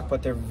never talk,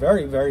 but they're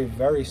very, very,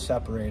 very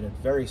separated.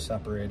 Very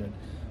separated.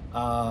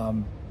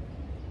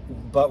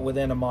 But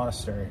within a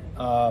monastery.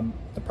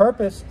 The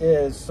purpose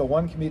is so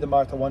one can be the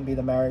Martha, one be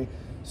the Mary,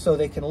 so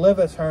they can live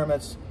as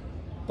hermits,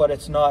 but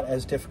it's not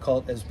as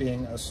difficult as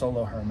being a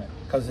solo hermit,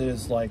 because it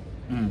is like,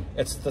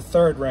 it's the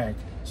 3rd rank.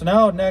 So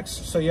now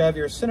next, so you have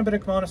your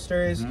Cenobitic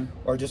monasteries,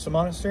 or just a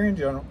monastery in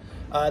general,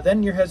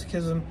 then your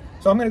hesychism.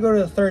 So I'm going to go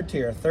to the 3rd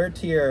tier. 3rd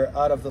tier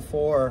out of the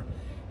 4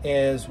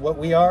 is what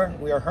we are.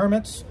 We are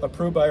hermits,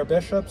 approved by our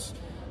bishops,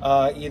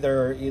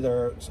 either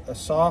a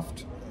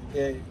soft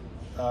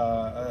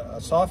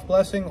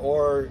blessing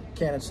or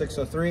Canon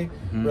 603.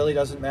 Really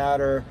doesn't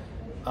matter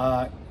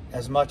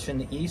as much in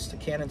the East,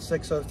 Canon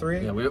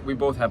 603. Yeah, we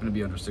both happen to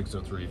be under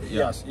 603.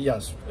 Yeah.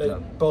 Yes.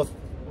 Both.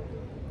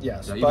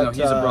 Yes. Yeah, even though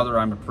he's a brother,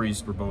 I'm a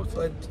priest. We're both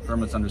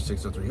hermits under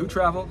 603. Who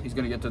travel? He's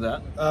going to get to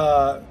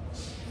that.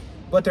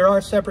 But there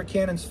are separate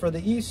canons for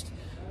the East.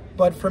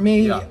 But for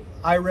me,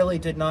 I really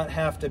did not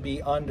have to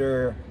be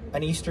under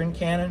an Eastern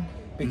canon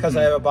because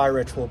I have a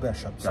bi-ritual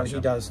bishop. So he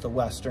does the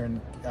Western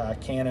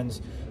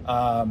canons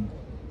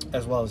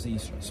as well as the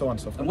Eastern, so on and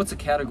so forth. And what's the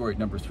category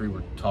number 3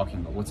 we're talking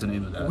about? What's the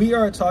name of that? We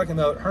are talking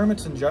about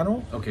hermits in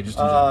general. Okay, just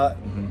in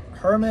general.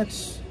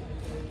 Hermits,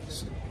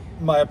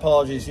 my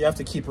apologies, you have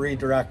to keep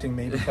redirecting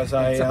me because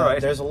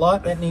there's a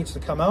lot that needs to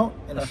come out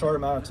in a short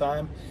amount of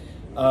time.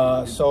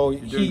 So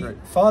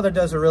Father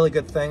does a really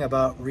good thing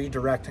about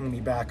redirecting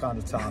me back on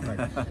the topic.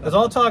 Because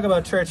I'll talk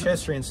about church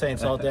history and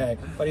saints all day,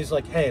 but he's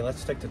like, hey, let's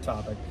stick to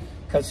topic.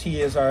 Because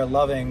he is our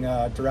loving,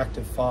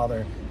 directive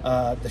Father,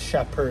 the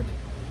shepherd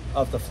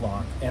of the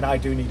flock. And I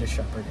do need a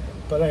shepherd.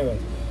 But anyway,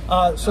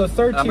 so 3rd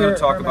tier. I'm going to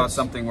talk about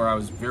something where I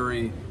was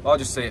I'll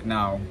just say it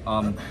now.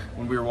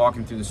 When we were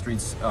walking through the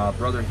streets,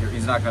 brother here,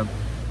 he's not going to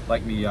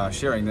like me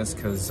sharing this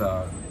because...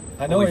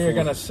 I know what you're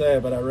going to say,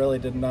 but I really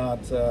did not...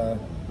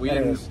 We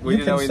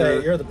didn't know say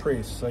either. You're the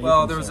priest, so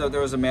well,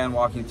 there was a man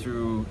walking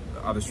through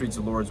the streets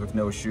of Lourdes with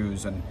no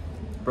shoes, and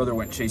brother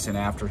went chasing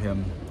after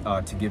him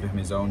to give him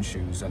his own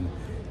shoes. And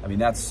I mean,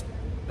 that's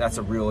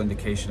a real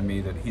indication to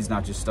me that he's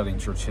not just studying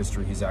church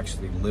history, he's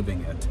actually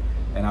living it.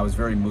 And I was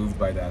very moved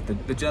by that.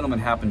 The gentleman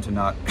happened to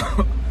not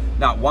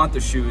want the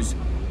shoes,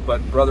 but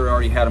brother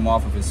already had him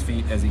off of his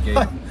feet as he gave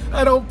them.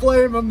 I don't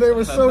blame him. They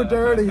were so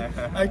dirty.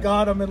 I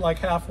got them in like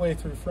halfway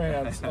through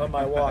France on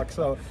my walk.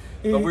 So,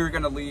 but we were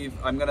going to leave.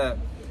 I'm going to,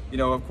 you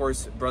know, of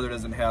course, brother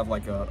doesn't have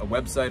like a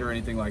website or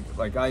anything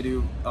like I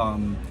do.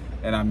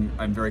 And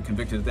I'm very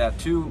convicted of that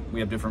too.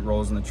 We have different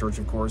roles in the church,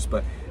 of course,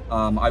 but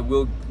I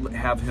will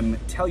have him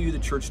tell you the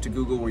church to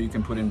Google where you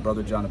can put in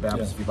Brother John the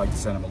Baptist if you'd like to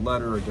send him a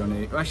letter or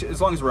donate. Actually, as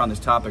long as we're on this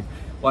topic,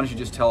 why don't you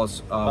just tell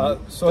us,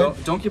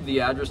 don't give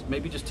the address,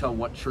 maybe just tell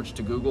what church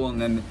to Google,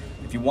 and then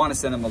if you want to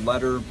send him a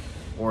letter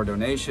or a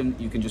donation,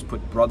 you can just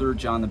put Brother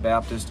John the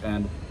Baptist,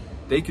 and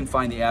they can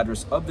find the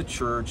address of the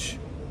church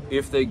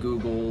if they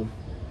Google.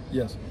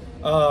 Yes.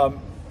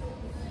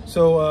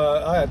 So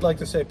I'd like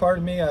to say,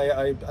 pardon me,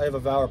 I have a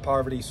vow of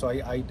poverty, so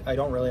I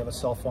don't really have a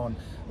cell phone.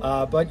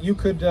 But you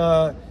could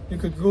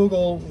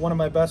Google. One of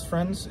my best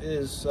friends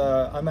is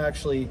I'm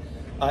actually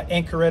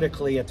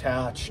anchoritically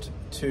attached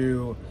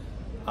to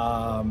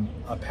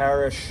a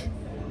parish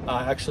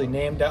actually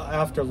named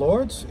after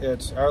Lourdes.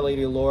 It's Our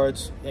Lady of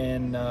Lourdes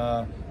in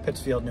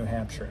Pittsfield, New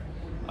Hampshire.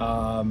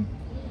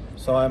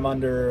 So I'm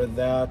under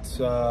that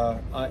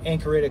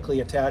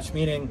anchoritically attached,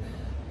 meaning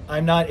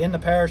I'm not in the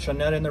parish, I'm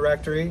not in the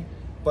rectory,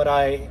 but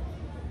I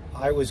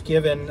was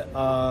given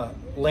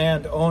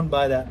land owned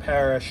by that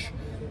parish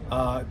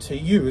to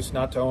use,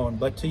 not to own,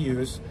 but to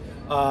use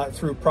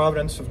through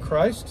providence of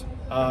Christ.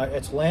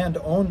 It's land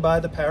owned by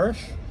the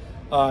parish,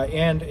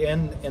 and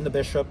the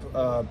bishop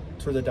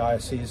through the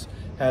diocese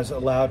has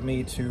allowed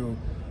me to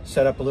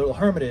set up a little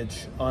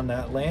hermitage on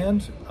that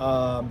land,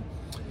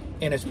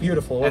 and it's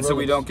beautiful. And so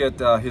we don't get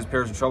his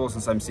parish in trouble,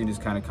 since I'm seeing is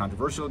kind of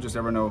controversial. Just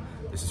ever know,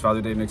 this is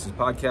Father Dave Mix's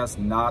podcast,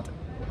 not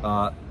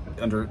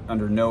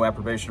under no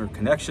approbation or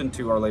connection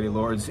to Our Lady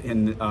Lourdes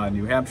in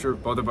New Hampshire.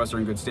 Both of us are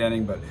in good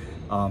standing, but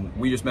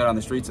we just met on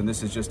the streets, and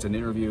this is just an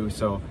interview.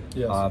 So,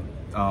 yes.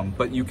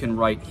 But you can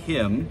write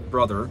him,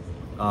 brother,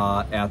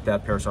 at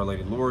that parish, Our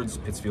Lady Lourdes,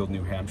 Pittsfield,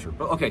 New Hampshire.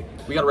 But okay,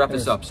 we got to wrap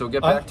this up. So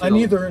get back to I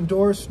neither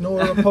endorse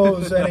nor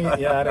oppose any.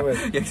 Yeah, anyway.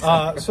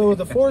 Exactly. So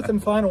the fourth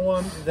and final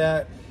one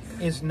that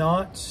is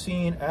not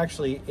seen,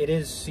 actually, it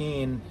is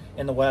seen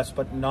in the West,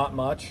 but not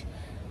much,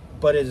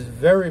 but is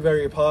very,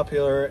 very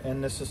popular,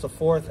 and this is the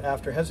fourth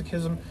after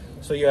hesychism.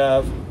 So you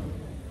have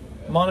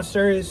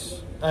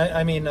monasteries,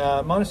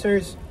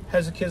 monasteries,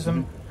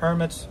 hesychism,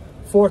 hermits,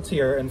 fourth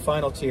tier and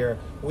final tier.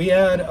 We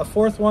add a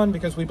fourth one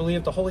because we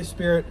believe the Holy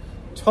Spirit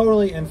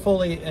totally and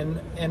fully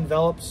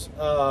envelops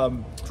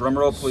drum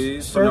roll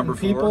please for certain number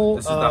 4. people.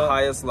 This is the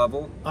highest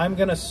level. I'm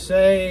gonna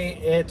say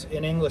it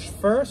in English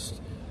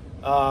first,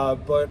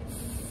 but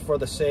for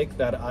the sake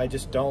that I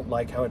just don't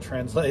like how it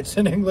translates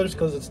in English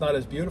because it's not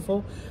as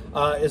beautiful,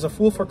 is a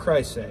fool for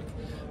Christ's sake.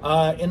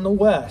 In the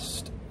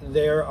West,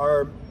 there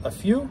are a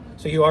few.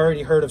 So you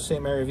already heard of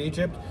St. Mary of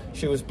Egypt.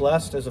 She was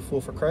blessed as a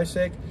fool for Christ's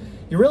sake.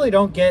 You really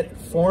don't get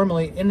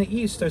formally, in the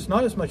East, there's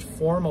not as much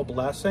formal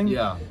blessing.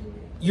 Yeah.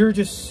 You're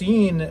just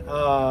seen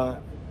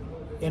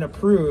and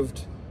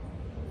approved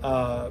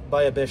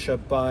by a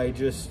bishop, by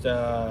just,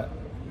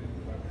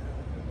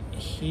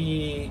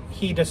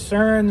 he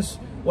discerns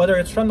whether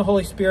it's from the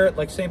Holy Spirit,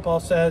 like St. Paul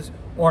says,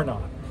 or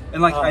not.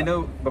 And like, I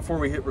know before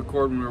we hit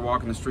record, when we were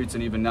walking the streets,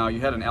 and even now,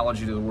 you had an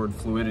allergy to the word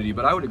fluidity,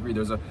 but I would agree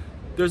there's a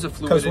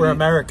fluidity. Because we're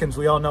Americans,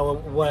 we all know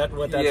what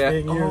that's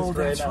being used. Oh,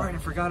 that's right now. right. I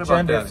forgot about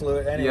Gender that.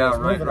 fluid. Anyways, yeah,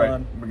 right.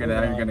 On.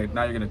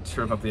 Now you're gonna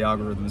trip up the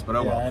algorithms. But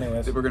oh well.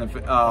 Anyways, we're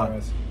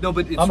gonna. No,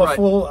 but it's I'm a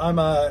fool. I'm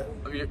a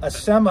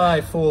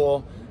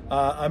semi-fool.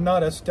 I'm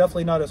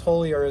definitely not as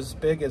holy or as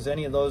big as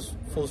any of those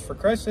fools for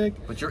Christ's sake.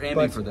 But you're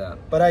aiming for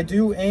that. But I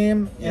do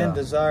aim and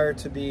desire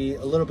to be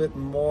a little bit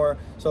more.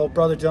 So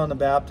Brother John the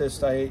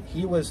Baptist,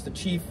 he was the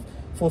chief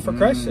fool for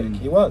Christ's sake.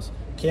 He was.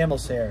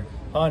 Camel's hair,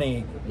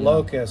 honey,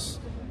 locusts.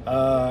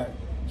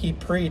 He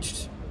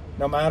preached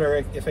no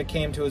matter if it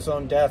came to his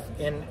own death.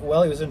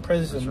 While he was in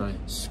prison,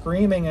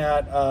 screaming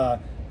at the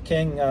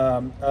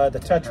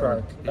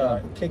Tetrarch,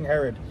 King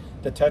Herod,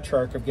 the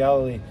Tetrarch of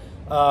Galilee.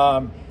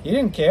 He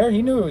didn't care.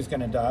 He knew he was going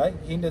to die.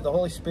 The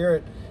Holy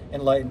Spirit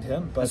enlightened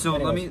him. But so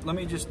anyways. let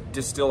me just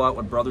distill out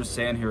what Brother's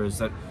saying here is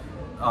that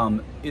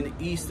in the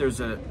East there's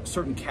a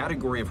certain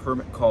category of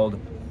hermit called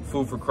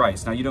fool for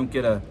Christ. Now you don't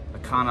get a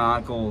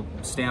canonical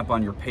stamp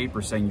on your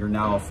paper saying you're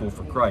now a fool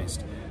for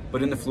Christ,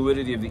 but in the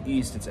fluidity of the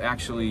East, it's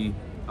actually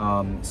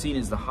seen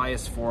as the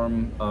highest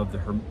form of the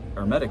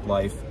hermetic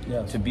life,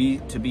 to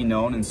be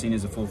known and seen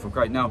as a fool for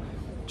Christ. Now,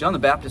 John the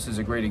Baptist is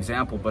a great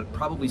example, but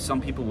probably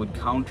some people would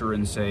counter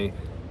and say,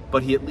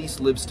 but he at least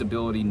lived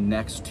stability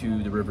next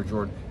to the River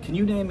Jordan. Can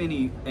you name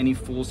any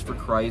fools for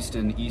Christ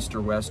in East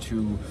or West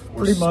who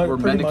were pretty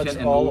mendicant much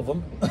and all moved?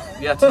 of them?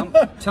 Yeah,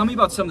 tell me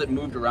about some that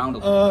moved around a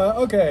little.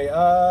 Okay,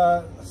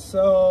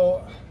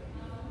 so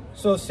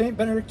Saint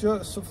Benedict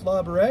Joseph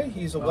Labouré,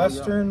 he's a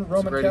Western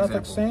Roman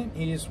Catholic saint.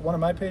 He's one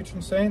of my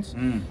patron saints.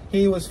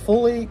 He was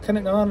fully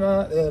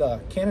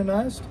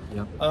canonized.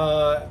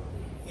 Yep.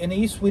 In the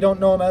East, we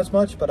don't know him as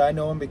much, but I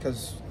know him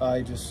because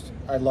I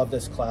love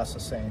this class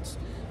of saints.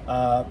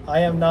 I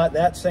am not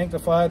that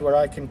sanctified where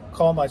I can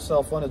call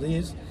myself one of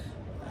these.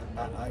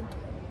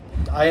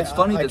 It's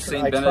funny that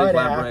Saint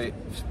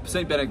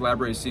Benedict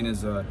Labouré is seen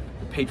as the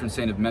patron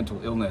saint of mental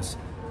illness.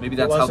 Maybe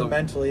that's wasn't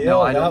mentally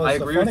ill. I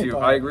agree with you.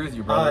 I agree with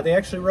you, brother. They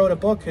actually wrote a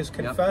book. His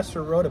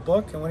confessor wrote a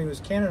book, and when he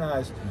was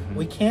canonized,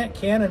 we can't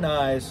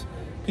canonize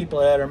people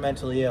that are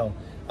mentally ill.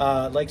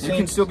 Like you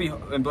can still be,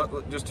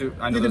 just to,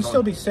 I know you can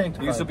still be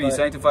sanctified. You can still be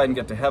sanctified and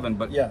get to heaven,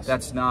 but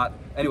that's not.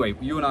 Anyway,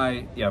 you and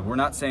I, we're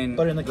not saying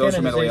but in the those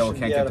who are mentally ill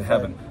can't get to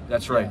heaven.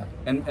 That's right.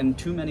 Yeah. And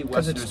too many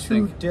Westerners because it's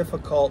too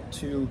difficult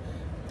to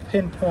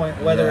pinpoint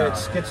whether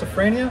it's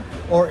schizophrenia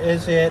or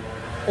is it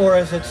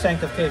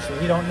sanctification.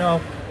 We don't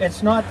know.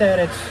 It's not that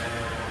it's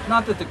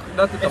not that the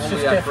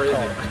holy act crazy.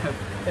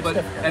 But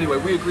anyway,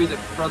 we agree that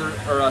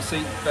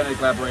Saint Benedict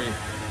Labouré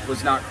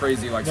was not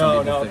crazy like some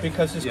people think. No,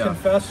 because his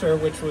confessor,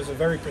 which was a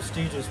very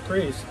prestigious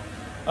priest,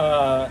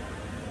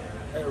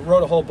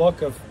 wrote a whole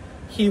book of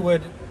he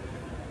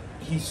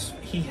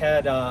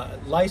had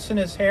lice in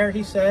his hair,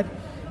 he said,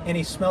 and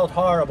he smelled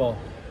horrible.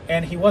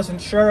 And he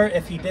wasn't sure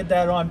if he did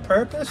that on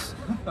purpose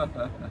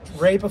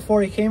right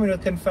before he came into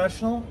the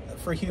confessional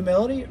for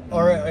humility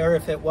or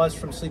if it was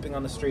from sleeping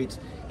on the streets.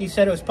 He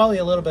said it was probably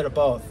a little bit of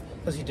both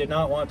because he did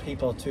not want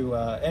people to,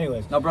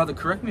 anyways. Now, brother,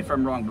 correct me if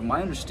I'm wrong, but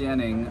my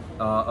understanding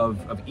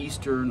of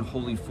Eastern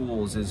holy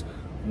fools is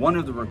one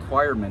of the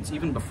requirements,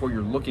 even before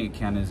you're looking at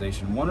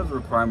canonization, one of the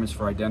requirements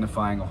for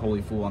identifying a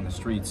holy fool on the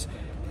streets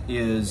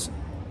is,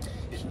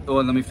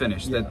 well, let me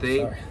finish, that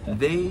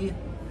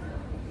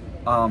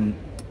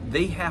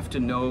they have to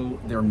know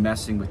they're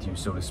messing with you,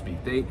 so to speak.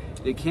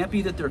 It can't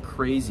be that they're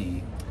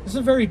crazy. This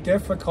is very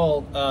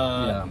difficult.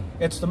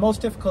 It's the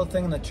most difficult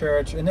thing in the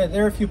church, and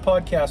there are a few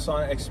podcasts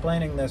on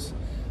explaining this.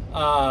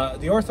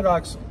 The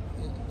Orthodox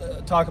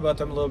talk about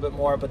them a little bit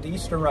more, but the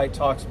Eastern Rite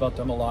talks about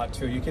them a lot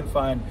too. You can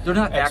find they're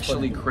not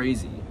actually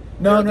crazy.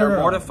 They're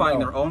mortifying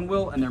their own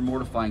will, and they're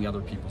mortifying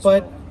other people's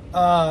will.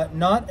 But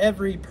not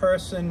every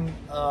person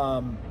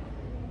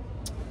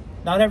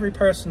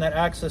that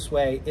acts this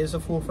way is a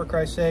fool for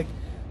Christ's sake.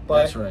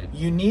 But that's right.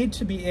 You need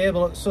to be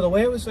able, so the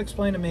way it was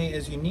explained to me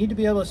is you need to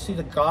be able to see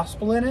the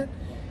gospel in it.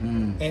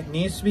 It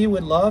needs to be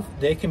with love.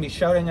 They can be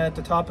shouting at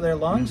the top of their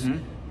lungs,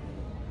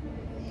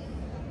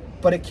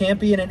 but it can't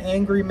be in an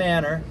angry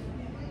manner.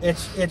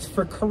 It's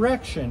for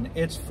correction.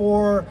 It's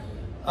for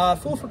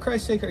fool for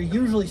Christ's sake are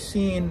usually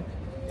seen.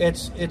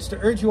 It's to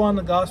urge you on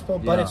the gospel,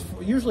 but it's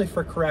usually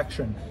for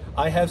correction.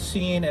 I have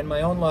seen in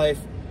my own life.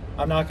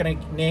 I'm not going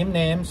to name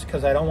names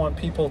because I don't want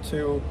people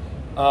to.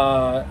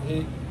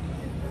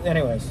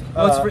 Anyways,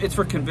 well, it's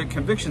for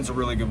conviction's a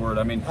really good word.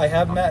 I mean, I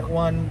have met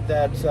one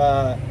that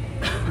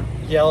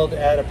yelled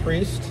at a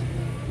priest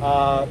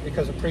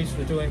because a priest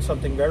was doing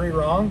something very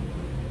wrong,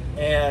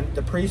 and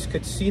the priest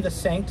could see the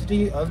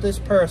sanctity of this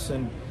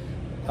person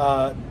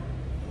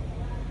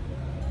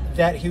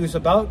that he was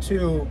about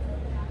to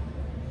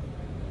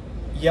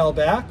yell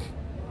back,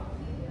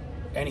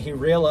 and he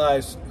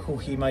realized who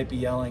he might be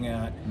yelling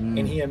at,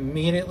 and he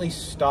immediately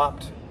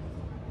stopped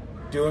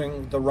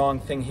doing the wrong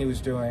thing he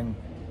was doing.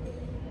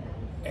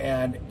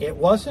 And it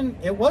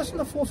wasn't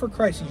the fool for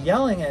Christ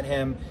yelling at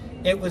him.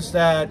 It was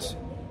that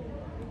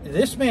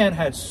this man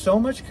had so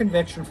much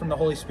conviction from the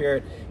Holy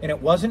Spirit, and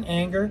it wasn't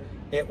anger.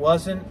 It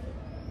wasn't.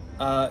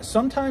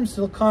 Sometimes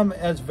they'll come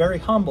as very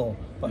humble,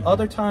 but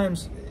other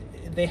times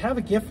they have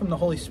a gift from the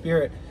Holy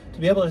Spirit to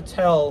be able to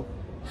tell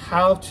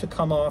how to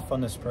come off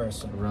on this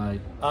person.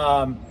 Right.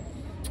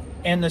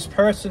 And this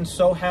person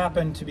so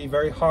happened to be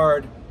very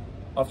hard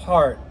of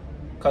heart,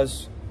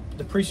 because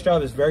the priest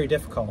job is very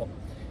difficult.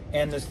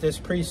 And this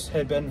priest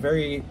had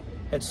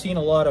seen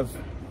a lot of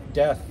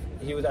death.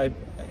 He was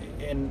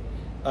in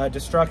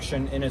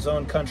destruction in his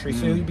own country,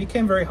 so he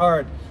became very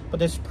hard.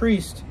 But this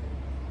priest,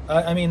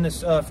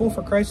 this fool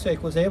for Christ's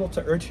sake, was able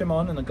to urge him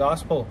on in the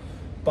gospel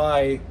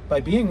by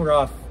being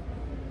rough,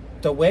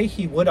 the way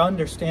he would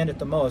understand it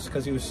the most,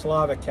 because he was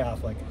Slavic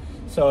Catholic.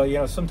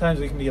 So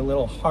sometimes we can be a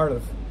little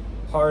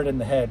hard in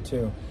the head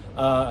too.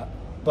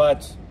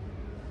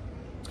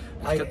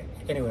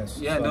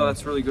 Anyways. Yeah, no,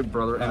 that's really good,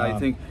 brother. And I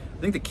think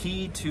the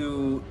key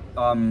to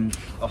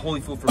a holy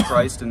fool for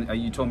Christ, and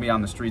you told me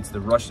on the streets, the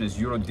Russian is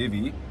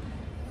Yurodivy.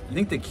 I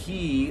think the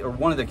key, or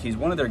one of the keys,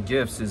 one of their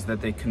gifts is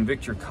that they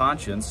convict your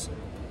conscience.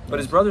 But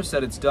his brother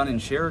said it's done in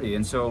charity.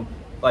 And so,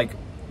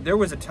 there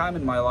was a time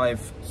in my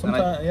life...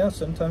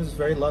 Sometimes it's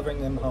very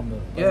loving and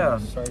humble. Yeah,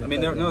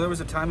 there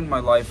was a time in my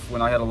life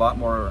when I had a lot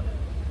more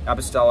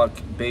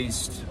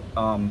apostolic-based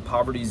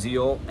poverty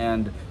zeal.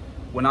 And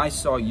when I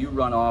saw you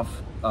run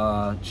off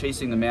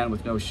chasing the man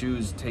with no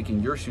shoes,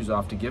 taking your shoes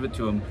off to give it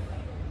to him,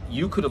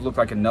 you could have looked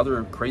like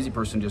another crazy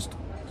person just,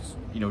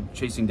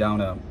 chasing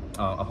down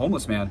a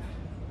homeless man.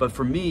 But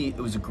for me,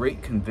 it was a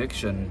great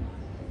conviction,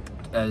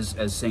 as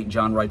St.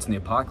 John writes in the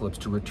Apocalypse,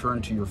 to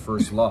return to your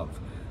first love.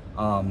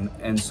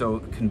 And so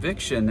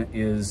conviction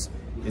is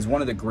one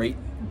of the great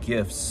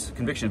gifts.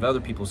 Conviction of other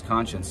people's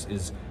conscience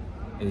is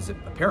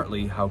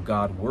apparently how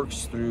God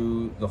works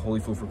through the Holy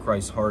Fool for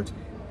Christ's heart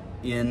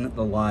in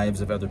the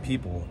lives of other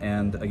people.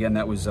 And again,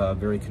 that was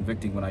very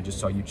convicting when I just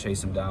saw you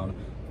chase him down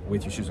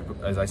with your shoes.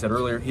 As I said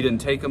earlier, he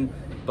didn't take them,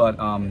 but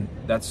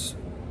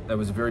that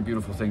was a very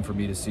beautiful thing for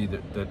me to see,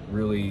 that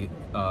really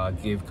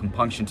gave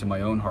compunction to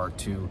my own heart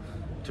to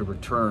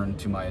return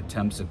to my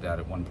attempts at that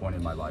at one point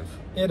in my life.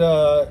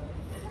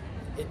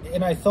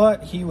 And I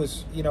thought he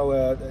was,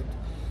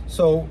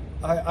 so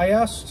I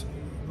asked,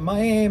 my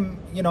aim,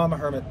 I'm a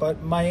hermit,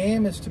 but my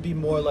aim is to be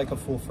more like a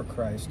fool for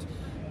Christ.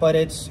 But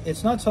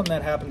it's not something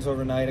that happens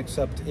overnight,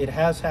 except it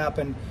has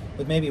happened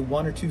with maybe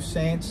one or two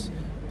saints,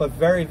 but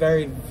very,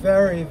 very,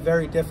 very,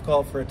 very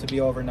difficult for it to be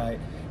overnight.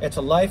 It's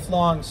a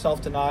lifelong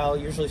self-denial.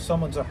 Usually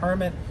someone's a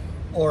hermit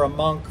or a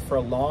monk for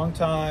a long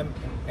time.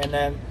 And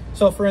then,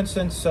 so for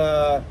instance,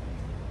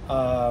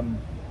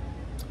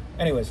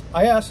 anyways,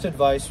 I asked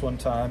advice one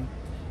time,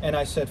 and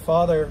I said,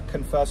 Father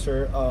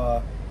Confessor,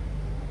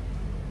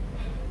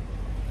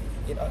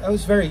 I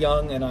was very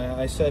young, and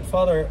I said,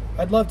 Father,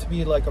 I'd love to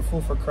be like a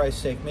fool for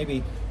Christ's sake,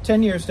 maybe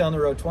 10 years down the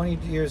road,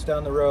 20 years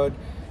down the road.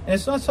 And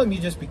it's not something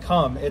you just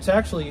become. It's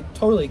actually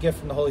totally a gift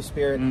from the Holy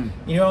Spirit.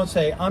 You don't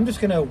say, I'm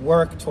just going to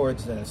work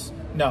towards this.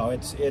 No,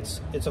 it's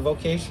a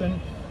vocation.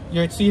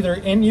 It's either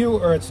in you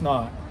or it's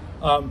not.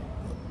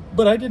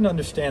 But I didn't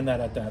understand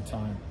that at that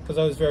time because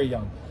I was very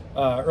young,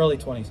 early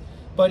 20s.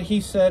 But he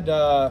said,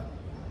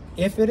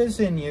 if it is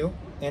in you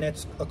and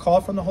it's a call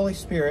from the Holy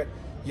Spirit,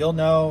 you'll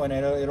know and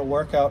it'll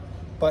work out.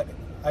 But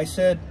I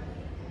said,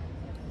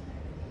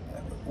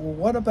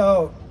 what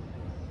about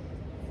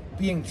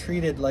being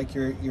treated like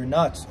you're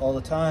nuts all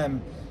the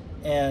time?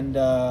 And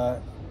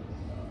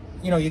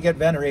you get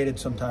venerated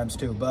sometimes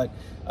too, but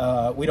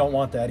we don't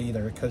want that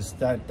either, because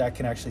that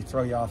can actually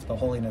throw you off the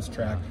holiness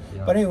track.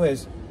 Yeah. But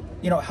anyways,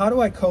 how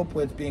do I cope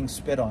with being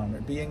spit on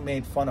or being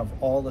made fun of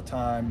all the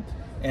time?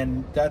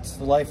 And that's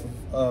the life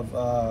of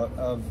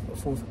a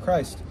fool for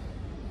Christ.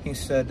 He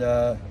said,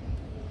 a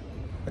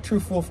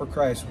true fool for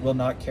Christ will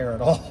not care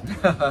at all.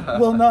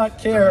 Will not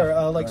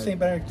care. Like St.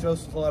 Benedict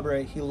Joseph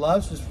Labre, he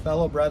loves his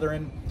fellow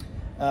brethren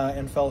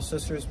and fellow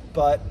sisters,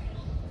 but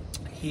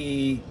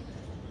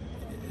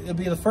it'll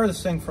be the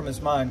furthest thing from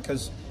his mind,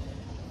 because...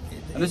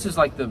 And this is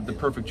like the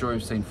perfect joy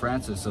of St.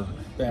 Francis of,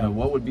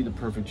 what would be the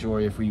perfect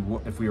joy if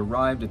we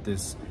arrived at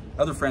this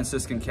other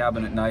Franciscan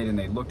cabin at night and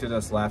they looked at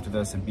us, laughed at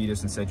us, and beat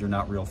us and said, "You're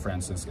not real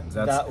Franciscans."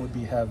 That would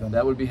be heaven.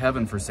 That would be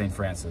heaven for St.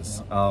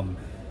 Francis. Yeah.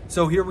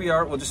 So here we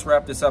are. We'll just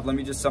wrap this up. Let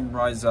me just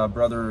summarize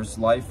Brother's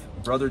life.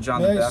 Brother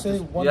John the Baptist. May I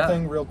say one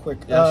thing real quick?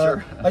 Yeah,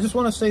 sure. I just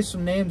want to say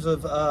some names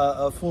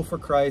of Fool for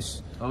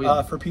Christ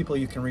for people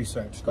you can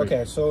research. Great.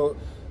 Okay, so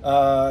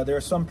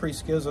there's some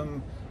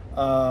pre-schism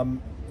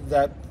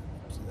that...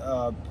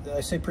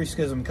 I say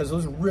pre-schism because it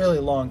was a really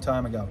long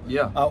time ago.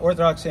 Yeah.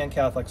 Orthodox and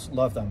Catholics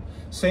love them.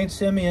 Saint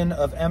Simeon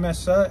of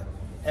Emesa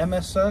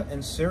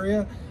in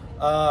Syria.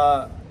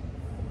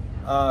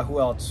 Who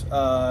else?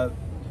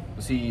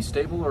 Was he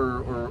stable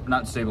or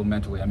not stable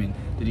mentally? I mean,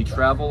 did he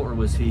travel, or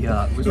was he...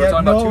 we're talking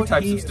about two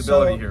types of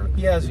stability here.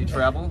 Did he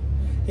travel?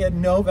 He had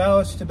no vow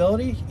of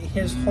stability.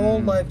 His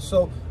whole life...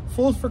 So,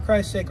 fools for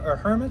Christ's sake are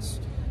hermits,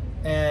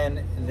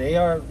 and they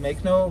are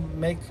make no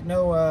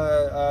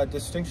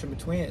distinction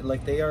between it.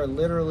 Like, they are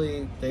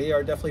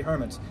definitely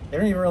hermits. They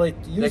don't even really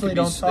usually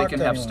don't talk. They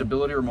can have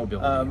stability or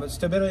mobility.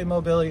 Stability,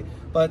 mobility.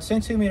 But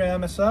Saint Simeon of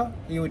Emesa,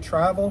 he would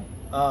travel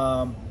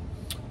from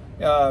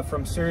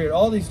Syria to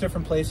all these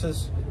different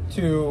places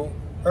to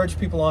urge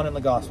people on in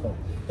the gospel.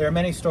 There are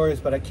many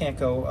stories, but I can't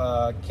go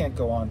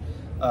on.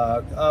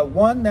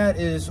 One that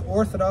is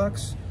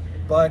Orthodox,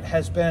 but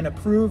has been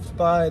approved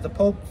by the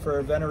Pope for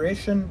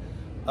veneration,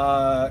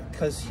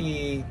 because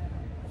he,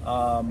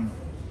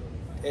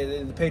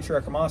 the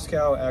Patriarch of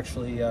Moscow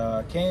actually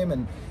came,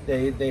 and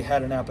they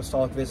had an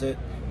apostolic visit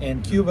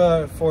in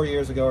Cuba 4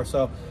 years ago or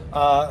so,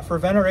 for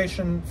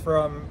veneration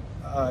from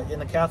in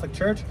the Catholic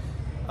Church.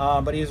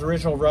 But he's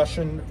original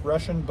Russian,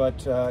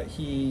 but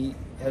he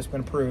has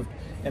been approved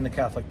in the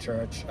Catholic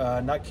Church.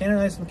 Not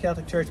canonized in the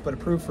Catholic Church, but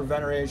approved for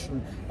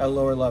veneration at a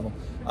lower level.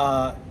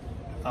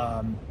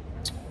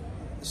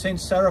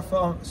 Saint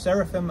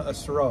Seraphim of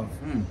Sarov.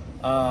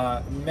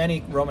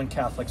 Many Roman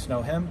Catholics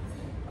know him.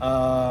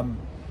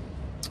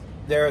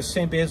 There's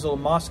Saint Basil of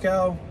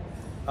Moscow.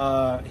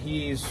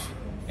 He's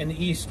in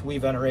the East. We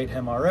venerate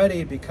him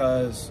already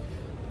because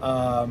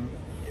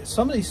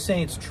some of these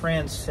saints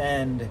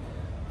transcend.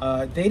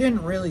 They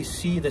didn't really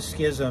see the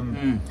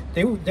schism.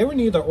 They were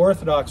neither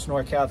Orthodox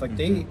nor Catholic.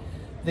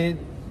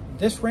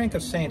 This rank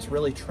of saints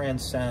really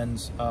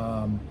transcends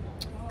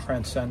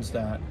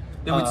that.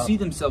 They would see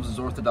themselves as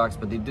Orthodox,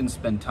 but they didn't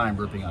spend time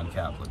ripping on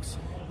Catholics.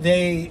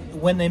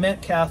 When they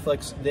met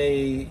Catholics,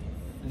 they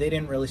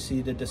didn't really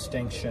see the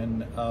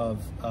distinction of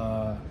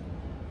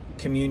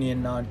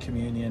communion,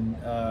 non-communion.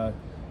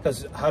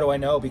 Because how do I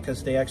know?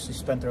 Because they actually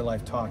spent their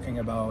life talking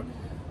about.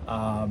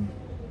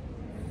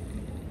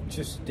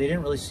 They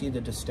didn't really see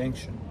the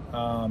distinction.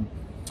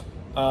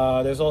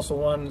 There's also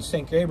one,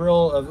 St.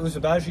 Gabriel of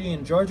Uzabaji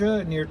in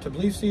Georgia, near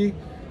Tbilisi.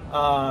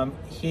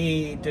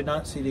 He did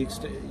not see the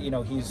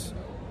he's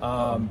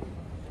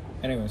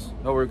anyways.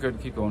 No, we're good.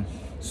 Keep going.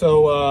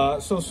 So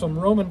some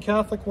Roman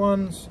Catholic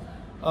ones.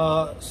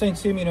 Saint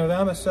Simeon of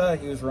Emesa,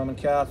 he was Roman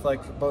Catholic,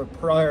 but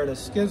prior to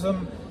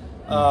schism.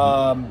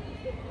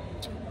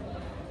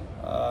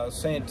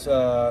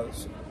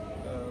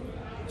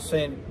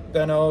 Saint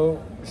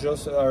Beno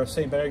Joseph, or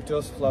Saint Benedict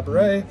Joseph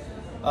Labre.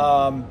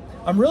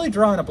 I'm really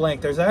drawing a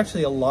blank. There's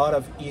actually a lot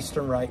of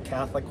Eastern Rite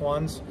Catholic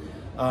ones,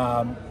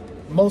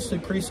 mostly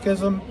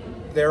pre-schism.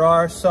 There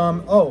are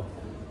some.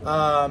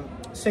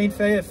 Saint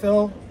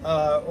Theophil,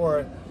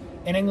 or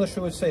in English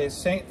we would say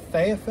Saint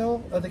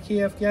Theophil of the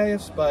Kiev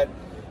Kievs, but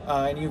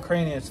in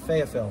Ukrainian it's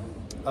Theophil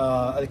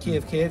of the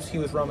Kiev Kievs. He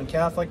was Roman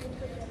Catholic.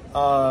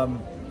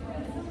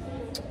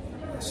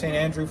 Saint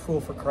Andrew,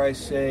 fool for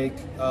Christ's sake.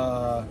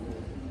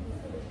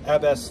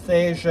 Abbess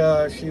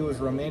Thasia, she was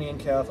Romanian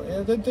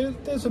Catholic.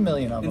 There's a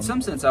million of them. In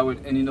some sense, I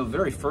would, and the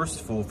very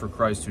first fool for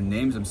Christ who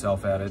names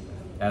himself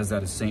as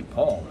that is St.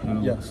 Paul,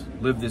 who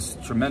lived this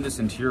tremendous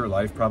interior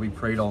life, probably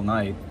prayed all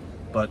night,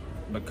 but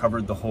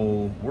covered the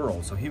whole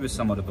world. So he was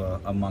somewhat of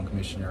a monk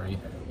missionary.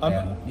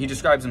 And he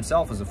describes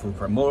himself as a fool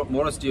for Christ.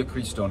 Moros dia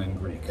Christon in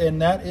Greek. And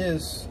that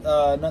is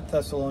not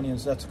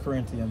Thessalonians, that's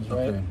Corinthians,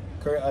 right?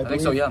 Okay. I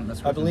think so, yeah.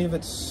 That's I believe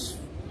it's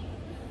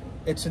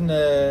in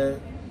the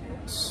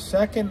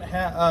second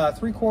half,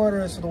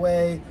 3/4 of the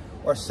way,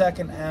 or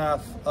second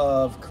half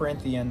of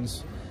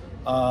Corinthians,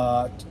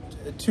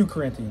 2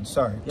 Corinthians,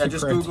 sorry. Yeah,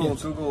 just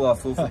Google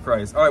Fool for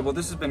Christ. All right, well,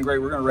 this has been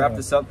great. We're going to wrap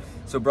this up.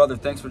 So, brother,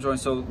 thanks for joining.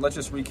 So, let's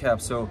just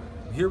recap. So,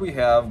 here we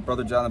have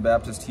Brother John the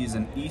Baptist. He's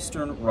an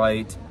Eastern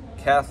Rite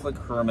Catholic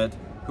hermit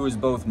who is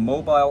both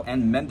mobile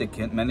and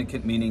mendicant,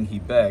 mendicant meaning he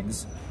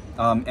begs,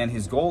 and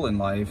his goal in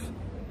life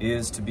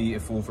is to be a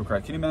fool for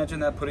Christ. Can you imagine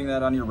that, putting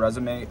that on your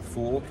resume,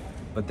 fool?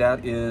 But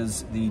that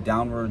is the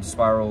downward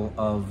spiral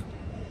of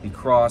the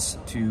cross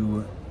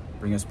to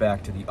bring us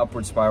back to the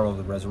upward spiral of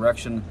the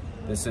resurrection.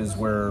 This is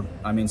where,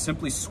 I mean,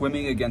 simply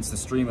swimming against the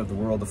stream of the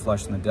world, the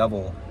flesh, and the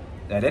devil,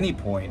 at any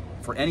point,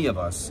 for any of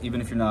us,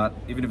 even if you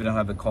don't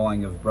have the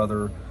calling of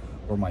brother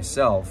or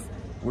myself,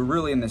 we're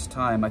really in this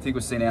time. I think it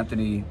was St.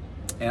 Anthony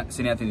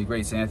the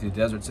Great, St. Anthony the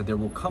Desert said, there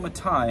will come a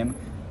time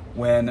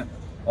when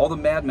all the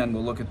madmen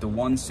will look at the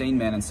one sane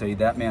man and say,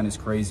 that man is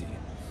crazy.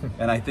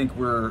 And I think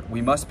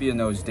we must be in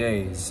those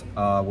days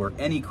where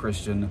any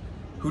Christian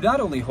who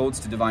not only holds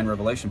to divine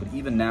revelation, but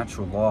even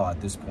natural law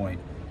at this point,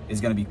 is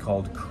going to be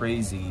called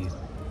crazy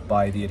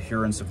by the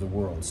adherents of the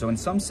world. So in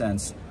some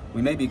sense,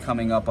 we may be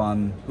coming up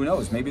on, who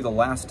knows, maybe the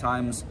last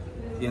times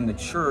in the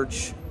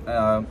church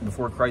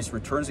before Christ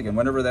returns again,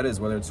 whenever that is,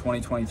 whether it's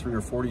 2023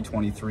 or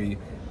 4023.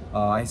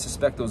 I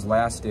suspect those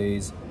last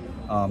days,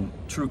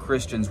 true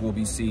Christians will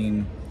be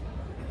seen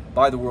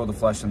by the world, the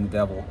flesh, and the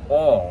devil,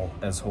 all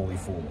as holy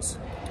fools.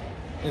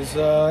 Is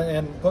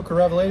in Book of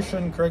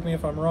Revelation, correct me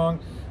if I'm wrong,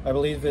 I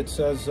believe it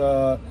says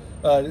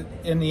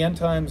in the end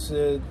times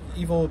the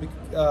evil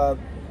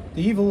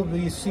will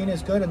be seen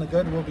as good and the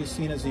good will be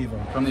seen as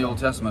evil. From the Old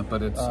Testament,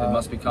 but it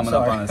must be coming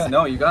up on us.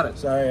 No, you got it.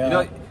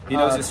 Sorry. He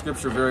knows his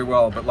scripture very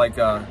well, but like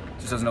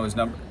just doesn't know his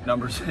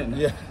numbers.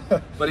 Yeah.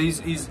 But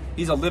he's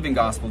a living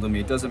gospel to me.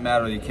 It doesn't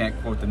matter that he can't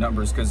quote the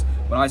numbers, because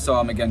when I saw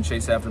him again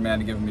chase after man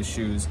to give him his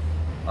shoes,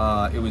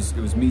 it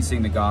was me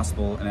seeing the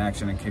gospel in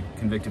action and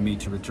convicted me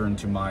to return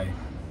to my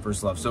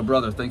first love. So,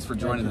 brother, thanks for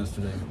joining us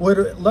today.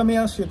 Let me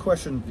ask you a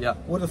question. Yeah.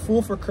 Would a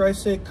fool for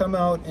Christ's sake come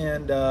out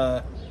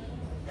and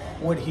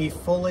would he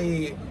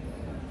fully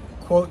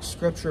quote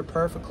scripture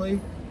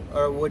perfectly,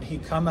 or would he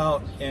come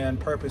out and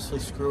purposely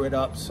screw it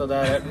up so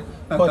that it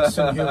puts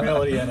some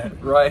humility in it?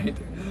 Right.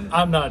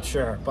 I'm not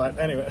sure, but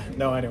anyway,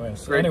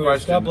 anyways. Great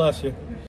question. God bless you.